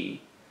SP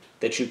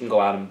that you can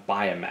go out and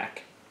buy a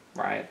mech,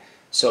 right?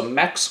 So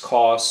mechs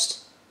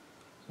cost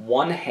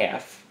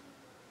 1/2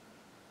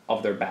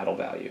 of their battle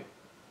value.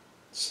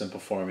 Simple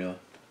formula.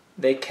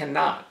 They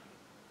cannot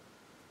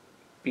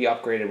be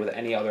upgraded with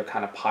any other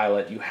kind of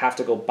pilot. You have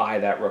to go buy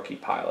that rookie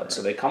pilot. Right.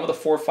 So they come with a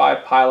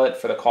 4/5 pilot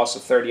for the cost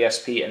of 30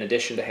 SP in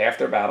addition to half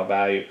their battle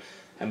value,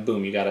 and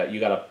boom, you got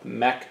a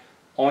mech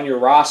on your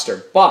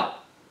roster. But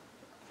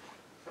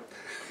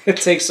it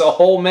takes a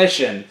whole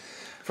mission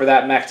for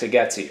that mech to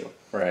get to you.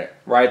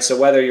 Right. So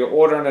whether you're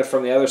ordering it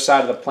from the other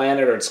side of the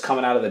planet or it's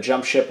coming out of the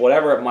jump ship,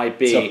 whatever it might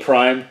be. So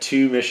prime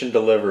 2 mission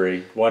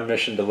delivery, 1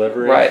 mission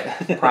delivery. Right.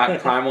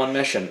 Prime 1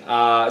 mission.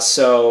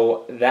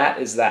 So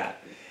that is that.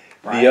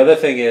 Right. The other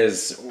thing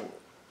is,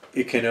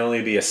 it can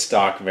only be a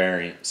stock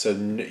variant. So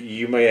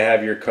you may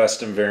have your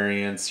custom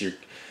variants, your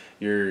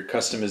your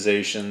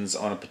customizations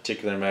on a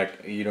particular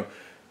mech, you know,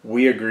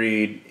 we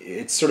agreed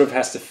it sort of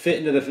has to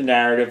fit into the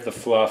narrative, the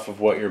fluff of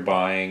what you're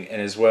buying,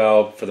 and as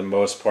well, for the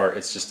most part,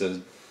 it's just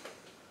a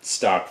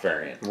stock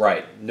variant.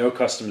 Right. No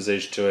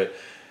customization to it.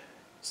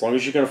 As long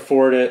as you can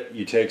afford it,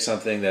 you take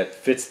something that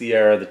fits the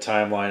era, the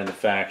timeline, and the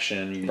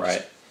faction. You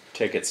just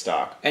take it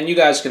stock. And you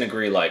guys can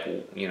agree, like,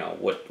 you know,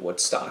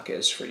 what stock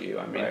is for you.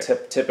 I mean,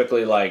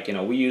 typically, like, you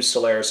know, we use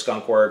Solaris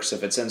Skunkworks.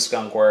 If it's in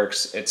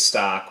Skunkworks, it's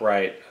stock,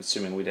 right?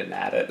 Assuming we didn't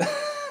add it.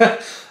 You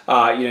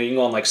know, you can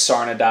go on, like,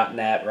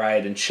 Sarna.net,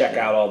 right, and check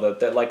out all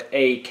the like,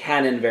 a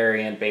canon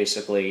variant,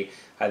 basically,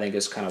 I think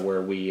is kind of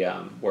where we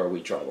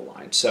draw the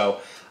line. So,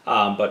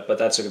 but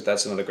that's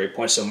another great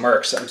point. So,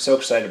 Mercs, I'm so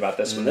excited about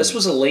this one. This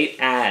was a late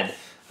add,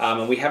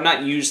 and we have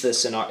not used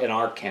this in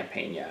our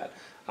campaign yet.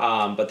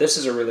 But this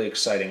is a really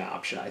exciting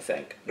option, I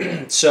think.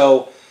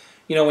 So,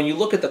 you know, when you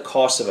look at the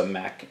cost of a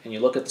mech and you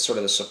look at the sort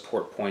of the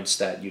support points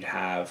that you'd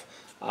have,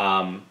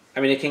 I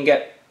mean, it can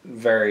get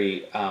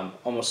very,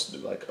 almost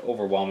like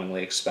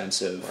overwhelmingly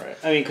expensive. Right.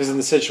 I mean, because in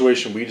the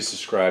situation we just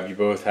described, you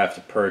both have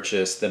to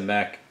purchase the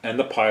mech and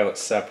the pilot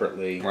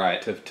separately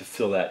to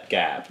fill that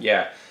gap.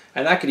 Yeah.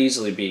 And that could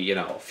easily be, you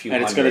know, a few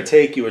And hundred. it's going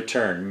to take you a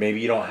turn.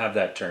 Maybe you don't have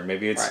that turn.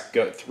 Maybe it's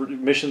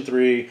mission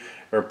 3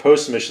 or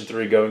post mission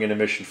 3 going into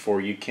mission 4.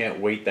 You can't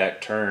wait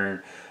that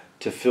turn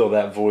to fill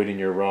that void in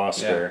your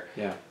roster.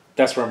 Yeah.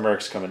 That's where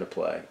Mercs come into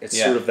play.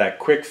 It's sort of that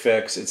quick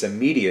fix. It's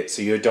immediate,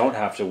 so you don't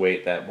have to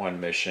wait that one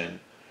mission.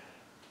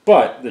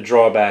 But the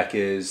drawback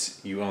is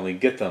you only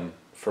get them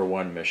for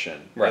one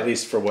mission, at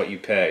least for what you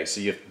pay. So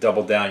you have to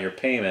double down your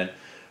payment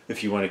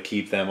if you want to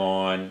keep them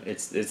on.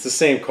 It's the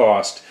same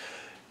cost,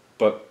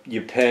 but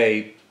you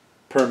pay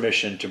per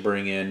mission to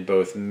bring in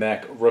both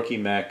mech, rookie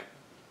mech,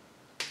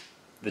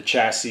 the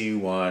chassis you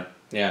want,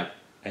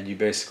 and you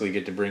basically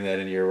get to bring that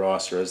into your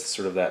roster as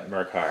sort of that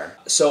merc hire.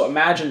 So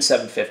imagine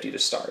 $750 to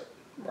start,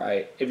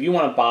 right? If you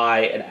want to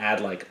buy and add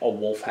like a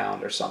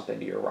Wolfhound or something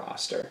to your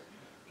roster,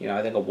 you know,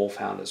 I think a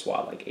Wolfhound is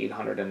what, like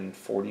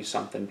 840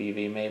 something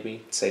BV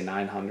maybe, say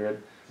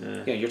 900. You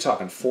know, you're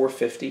talking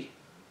 450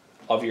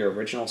 of your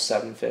original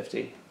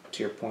 750.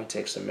 To your point,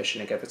 takes a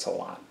mission to get. It's a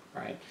lot,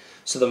 right?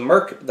 So the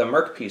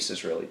merc piece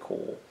is really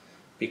cool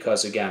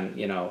because again,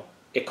 you know,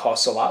 it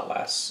costs a lot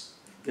less.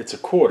 It's a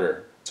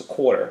quarter. It's a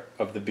quarter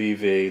of the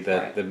BV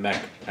that the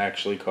mech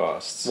actually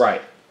costs.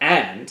 Right,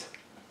 and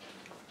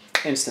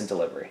instant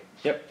delivery.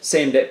 Yep.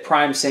 Same day,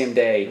 prime same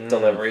day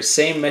delivery,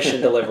 same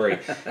mission delivery.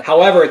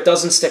 However, it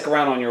doesn't stick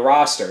around on your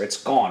roster.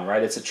 It's gone,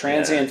 right? It's a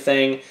transient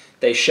thing.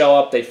 They show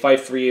up, they fight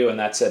for you, and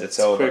that's it. It's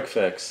over. Quick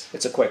fix.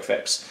 It's a quick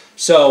fix.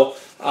 So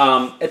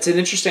it's an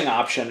interesting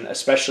option,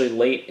 especially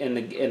late in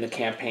the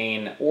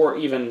campaign, or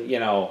even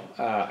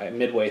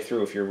midway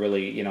through if you're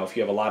really if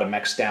you have a lot of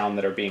mechs down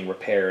that are being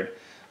repaired.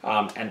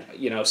 And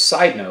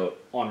side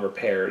note on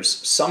repairs,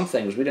 some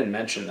things we didn't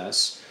mention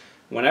this.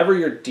 Whenever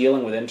you're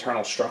dealing with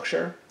internal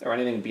structure or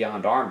anything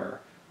beyond armor,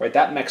 right,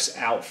 that mech's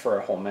out for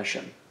a whole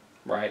mission,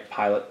 right?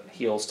 Pilot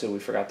heals too. We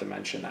forgot to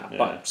mention that. Yeah.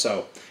 But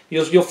so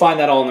you'll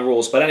find that all in the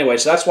rules. But anyway,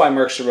 so that's why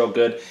mercs are real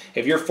good.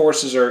 If your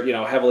forces are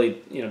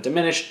heavily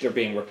diminished, they're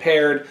being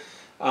repaired.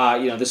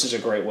 This is a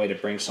great way to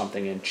bring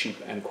something in cheap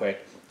and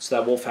quick. So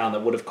that Wolfhound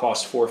that would have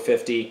cost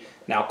 $450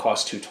 now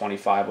costs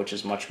 $225, which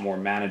is much more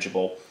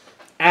manageable.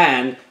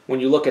 And when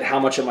you look at how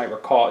much it might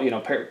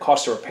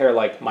cost to repair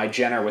like my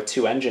Jenner with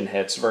 2 engine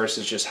hits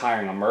versus just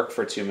hiring a merc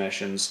for 2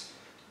 missions,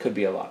 could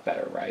be a lot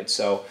better, right?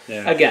 So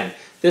again,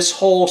 this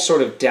whole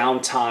sort of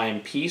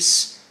downtime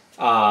piece,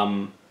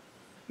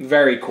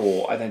 very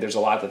cool. I think there's a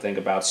lot to think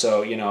about.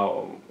 So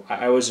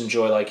I always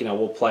enjoy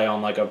we'll play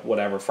on like a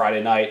whatever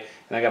Friday night,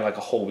 and I got like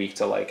a whole week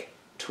to like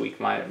tweak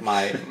my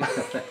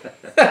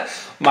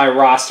my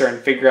roster and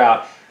figure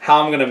out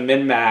how I'm gonna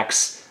min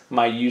max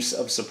my use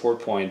of support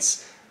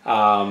points.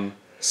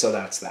 So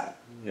that's that.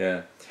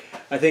 Yeah.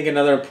 I think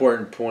another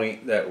important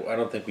point that I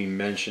don't think we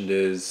mentioned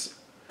is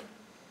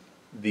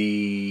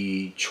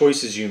the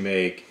choices you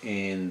make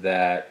in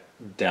that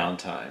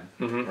downtime,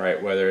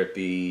 right? Whether it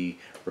be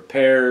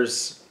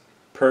repairs,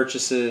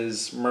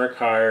 purchases, merc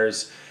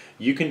hires,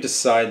 you can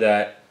decide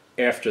that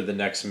after the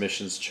next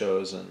mission's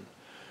chosen.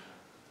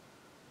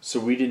 So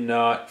we did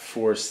not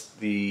force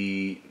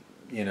the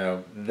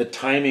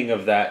timing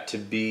of that to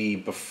be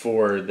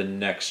before the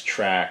next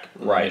track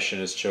mission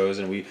is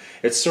chosen.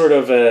 It's sort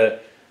of a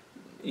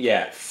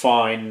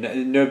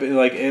fine. No,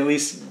 like at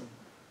least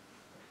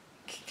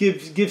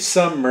give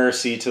some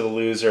mercy to the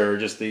loser, or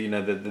just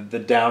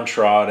the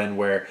downtrodden,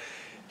 where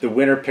the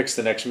winner picks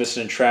the next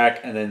mission and track,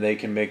 and then they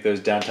can make those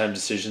downtime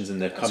decisions in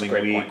the coming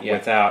week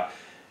without.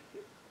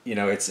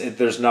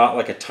 There's not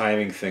like a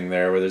timing thing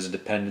there where there's a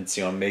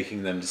dependency on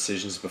making them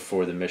decisions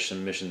before the next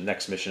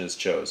mission is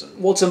chosen.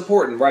 Well, it's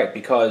important, right?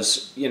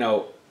 Because,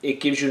 it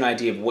gives you an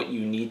idea of what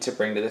you need to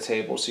bring to the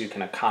table so you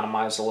can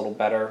economize a little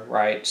better,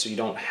 right? So you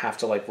don't have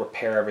to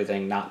repair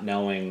everything not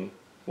knowing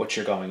what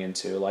you're going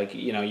into.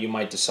 You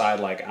might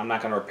decide I'm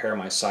not going to repair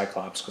my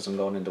Cyclops because I'm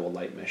going into a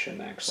light mission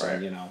next.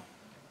 Right. And,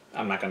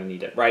 I'm not going to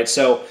need it, right?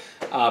 So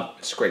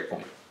it's a great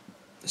point.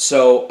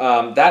 So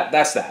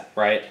that's that,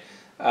 right?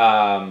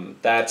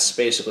 That's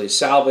basically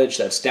salvage,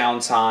 that's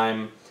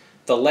downtime.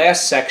 The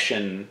last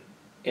section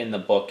in the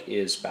book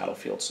is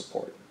battlefield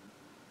support.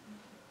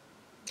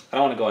 I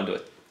don't want to go into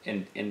it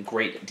in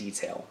great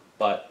detail,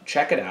 but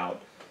check it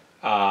out.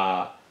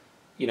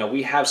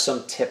 We have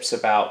some tips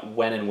about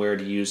when and where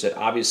to use it.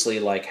 Obviously,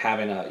 like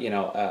having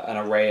an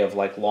array of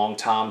like long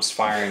toms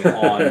firing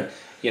on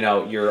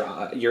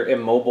your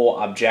immobile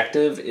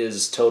objective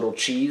is total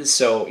cheese.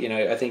 So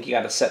I think you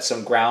got to set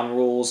some ground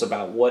rules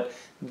about what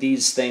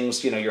these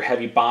things your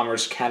heavy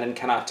bombers can and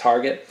cannot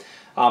target.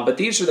 But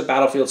these are the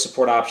battlefield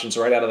support options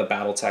right out of the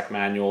BattleTech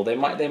manual. They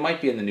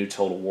might be in the new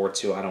Total War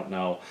too. I don't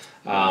know.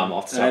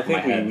 Off the top of my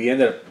head, I think we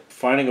ended up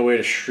finding a way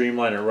to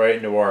streamline it right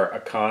into our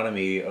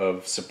economy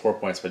of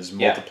support points by just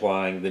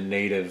multiplying the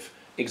native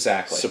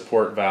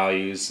support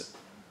values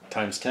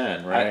times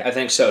 10, right? I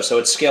think so. So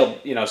it's scaled,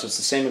 so it's the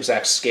same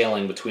exact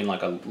scaling between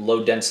like a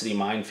low density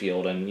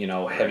minefield and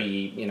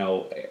heavy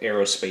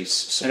aerospace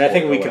support. And I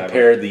think we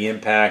compared the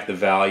impact, the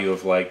value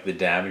of like the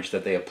damage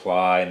that they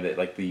apply, and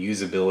the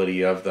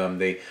usability of them.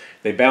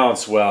 They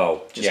balance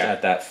well just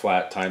at that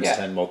flat times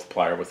 10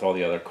 multiplier with all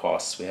the other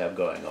costs we have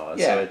going on.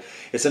 Yeah. So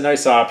it's a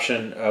nice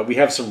option. We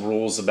have some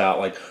rules about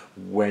like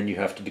when you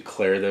have to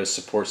declare those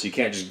supports. So you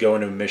can't just go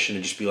into a mission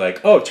and just be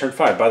like, oh, turn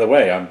 5, by the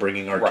way, I'm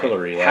bringing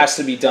artillery. Right. It has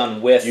to be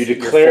done with you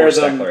declare your force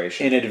them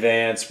declaration in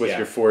advance with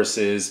your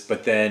forces,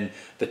 but then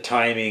the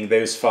timing,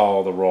 those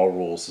follow the raw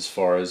rules as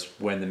far as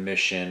when the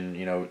mission,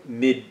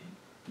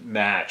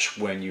 mid-match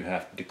when you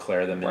have to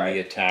declare them in the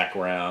attack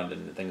round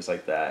and things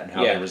like that and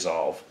how they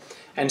resolve.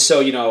 And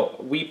so,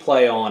 we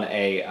play on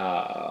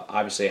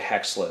obviously a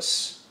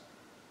hexless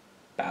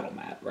battle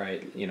mat,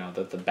 right?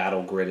 The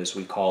battle grid as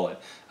we call it.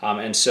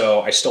 And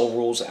so I stole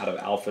rules out of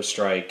Alpha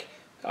Strike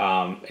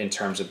in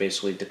terms of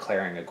basically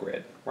declaring a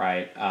grid,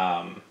 right?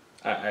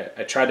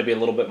 I tried to be a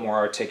little bit more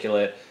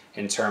articulate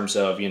in terms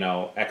of,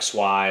 X,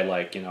 Y,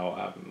 like,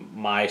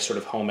 my sort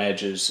of home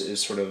edge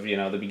is sort of,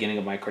 the beginning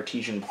of my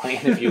Cartesian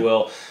plane, if you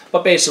will.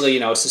 But basically,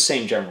 it's the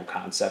same general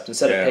concept.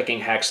 Instead of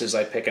picking hexes,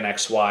 I pick an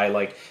XY,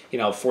 like,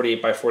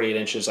 48 by 48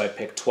 inches, I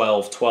pick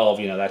 12,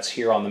 that's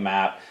here on the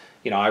map.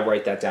 I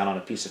write that down on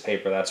a piece of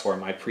paper. That's where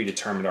my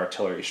predetermined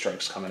artillery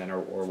strikes coming in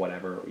or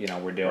whatever,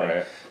 we're doing.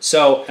 Right.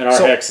 So, and our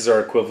hexes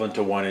are equivalent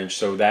to 1 inch.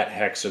 So that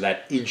hex or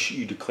that inch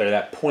you declare,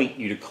 that point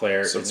you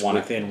declare, it's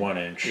within 1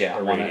 inch. Yeah,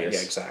 radius.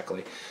 Yeah,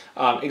 exactly.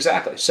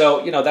 Exactly.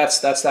 So,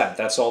 that's that.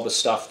 That's all the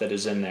stuff that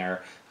is in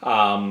there.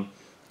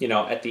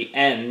 At the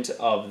end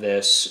of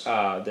this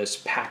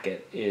this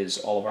packet is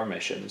all of our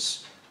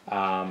missions.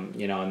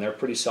 And they're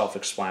pretty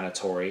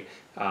self-explanatory.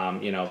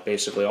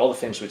 Basically all the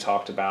things we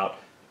talked about.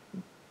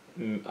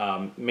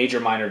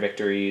 Major, minor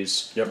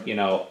victories. Yep.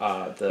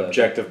 The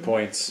objective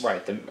points.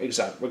 Right.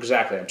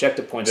 Exactly.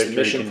 Objective points.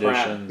 Victory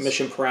The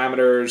mission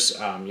parameters.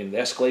 The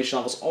escalation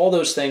levels. All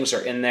those things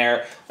are in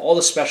there. All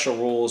the special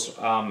rules.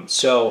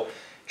 So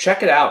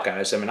check it out,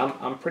 guys. I mean,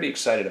 I'm pretty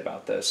excited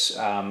about this.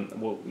 I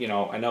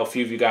know a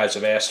few of you guys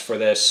have asked for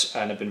this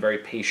and have been very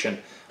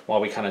patient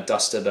while we kind of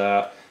dusted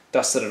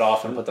it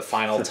off and put the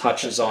final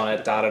touches on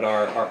it, dotted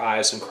our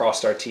I's and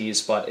crossed our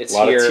T's, but it's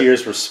here. A lot of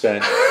tears were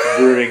spent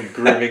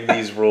grooming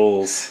these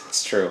rules.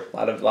 It's true. A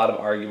lot of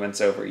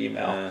arguments over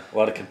email. A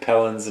lot of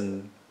compellins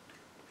and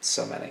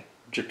so many.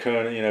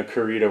 Dracona,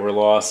 Kurita were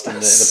lost in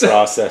the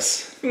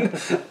process.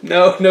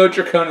 No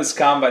Draconis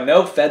Combat.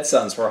 No Fed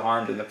Sons were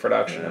harmed in the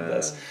production of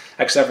this,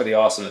 except for the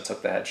Awesome that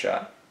took the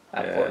headshot.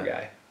 That poor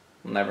guy.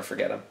 We'll never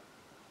forget him.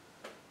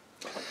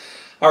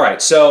 All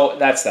right, so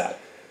that's that.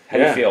 How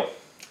do you feel?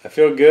 I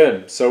feel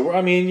good. So,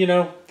 I mean,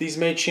 these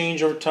may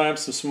change over time,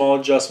 some small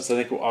adjustments.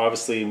 I think,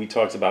 obviously, we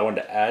talked about, I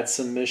wanted to add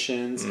some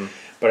missions.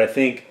 But I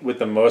think, with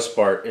the most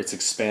part, it's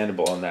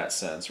expandable in that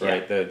sense,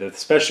 right? Yeah.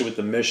 Especially with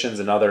the missions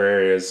and other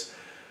areas,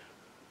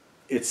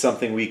 it's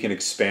something we can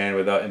expand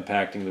without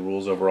impacting the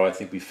rules overall. I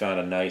think we found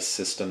a nice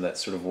system that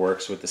sort of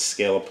works with the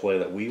scale of play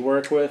that we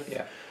work with.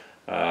 Yeah.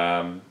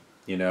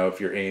 If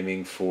you're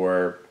aiming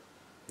for,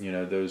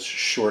 those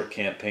short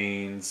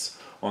campaigns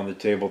on the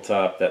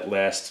tabletop that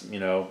last,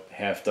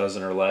 half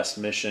dozen or less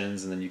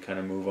missions, and then you kind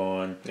of move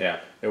on. Yeah.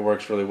 It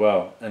works really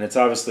well. And it's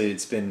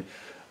been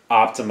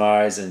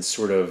optimized and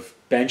sort of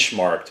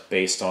benchmarked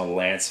based on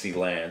Lance v.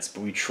 Lance.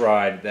 But we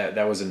tried,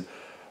 that was an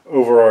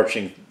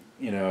overarching,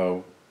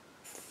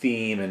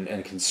 theme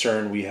and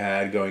concern we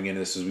had going into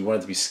this, is we wanted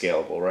it to be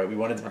scalable, right? We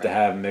wanted to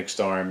have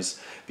mixed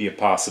arms be a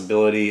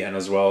possibility, and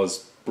as well as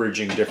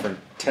bridging different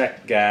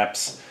tech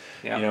gaps,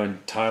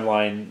 and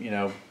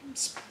timeline,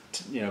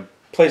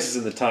 places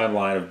in the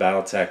timeline of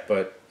BattleTech,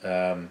 but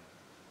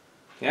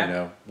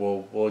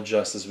we'll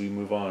adjust as we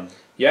move on.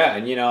 Yeah,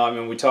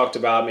 and we talked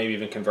about maybe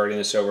even converting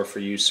this over for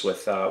use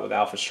with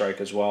Alpha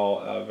Strike as well.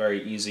 A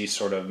very easy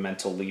sort of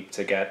mental leap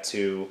to get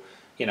to,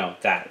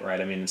 that,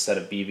 right? I mean, instead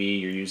of BV,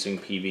 you're using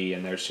PV,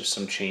 and there's just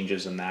some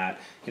changes in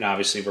that.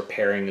 Obviously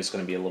repairing is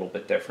going to be a little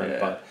bit different,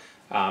 but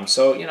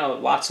so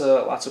lots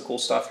of cool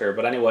stuff here.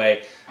 But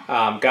anyway,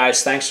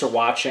 guys, thanks for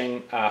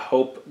watching.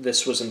 Hope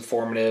this was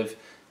informative.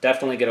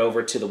 Definitely get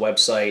over to the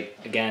website,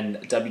 again,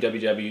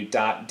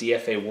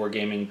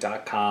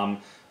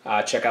 www.dfawargaming.com.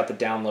 check out the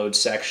download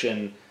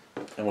section.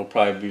 And we'll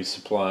probably be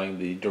supplying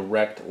the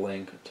direct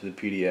link to the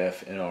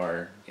PDF in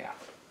our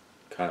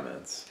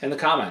comments. In the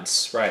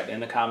comments, right,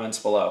 in the comments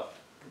below.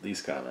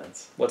 These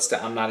comments.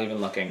 I'm not even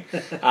looking.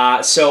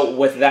 So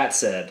with that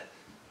said,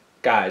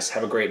 guys,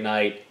 have a great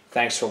night.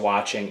 Thanks for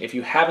watching. If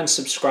you haven't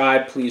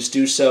subscribed, please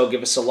do so.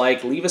 Give us a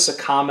like, leave us a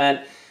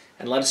comment,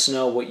 and let us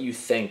know what you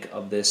think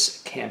of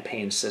this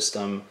campaign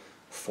system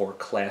for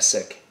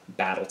classic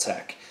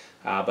Battletech.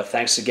 But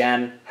thanks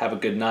again. Have a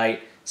good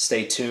night.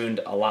 Stay tuned.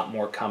 A lot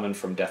more coming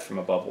from Death from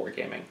Above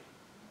Wargaming.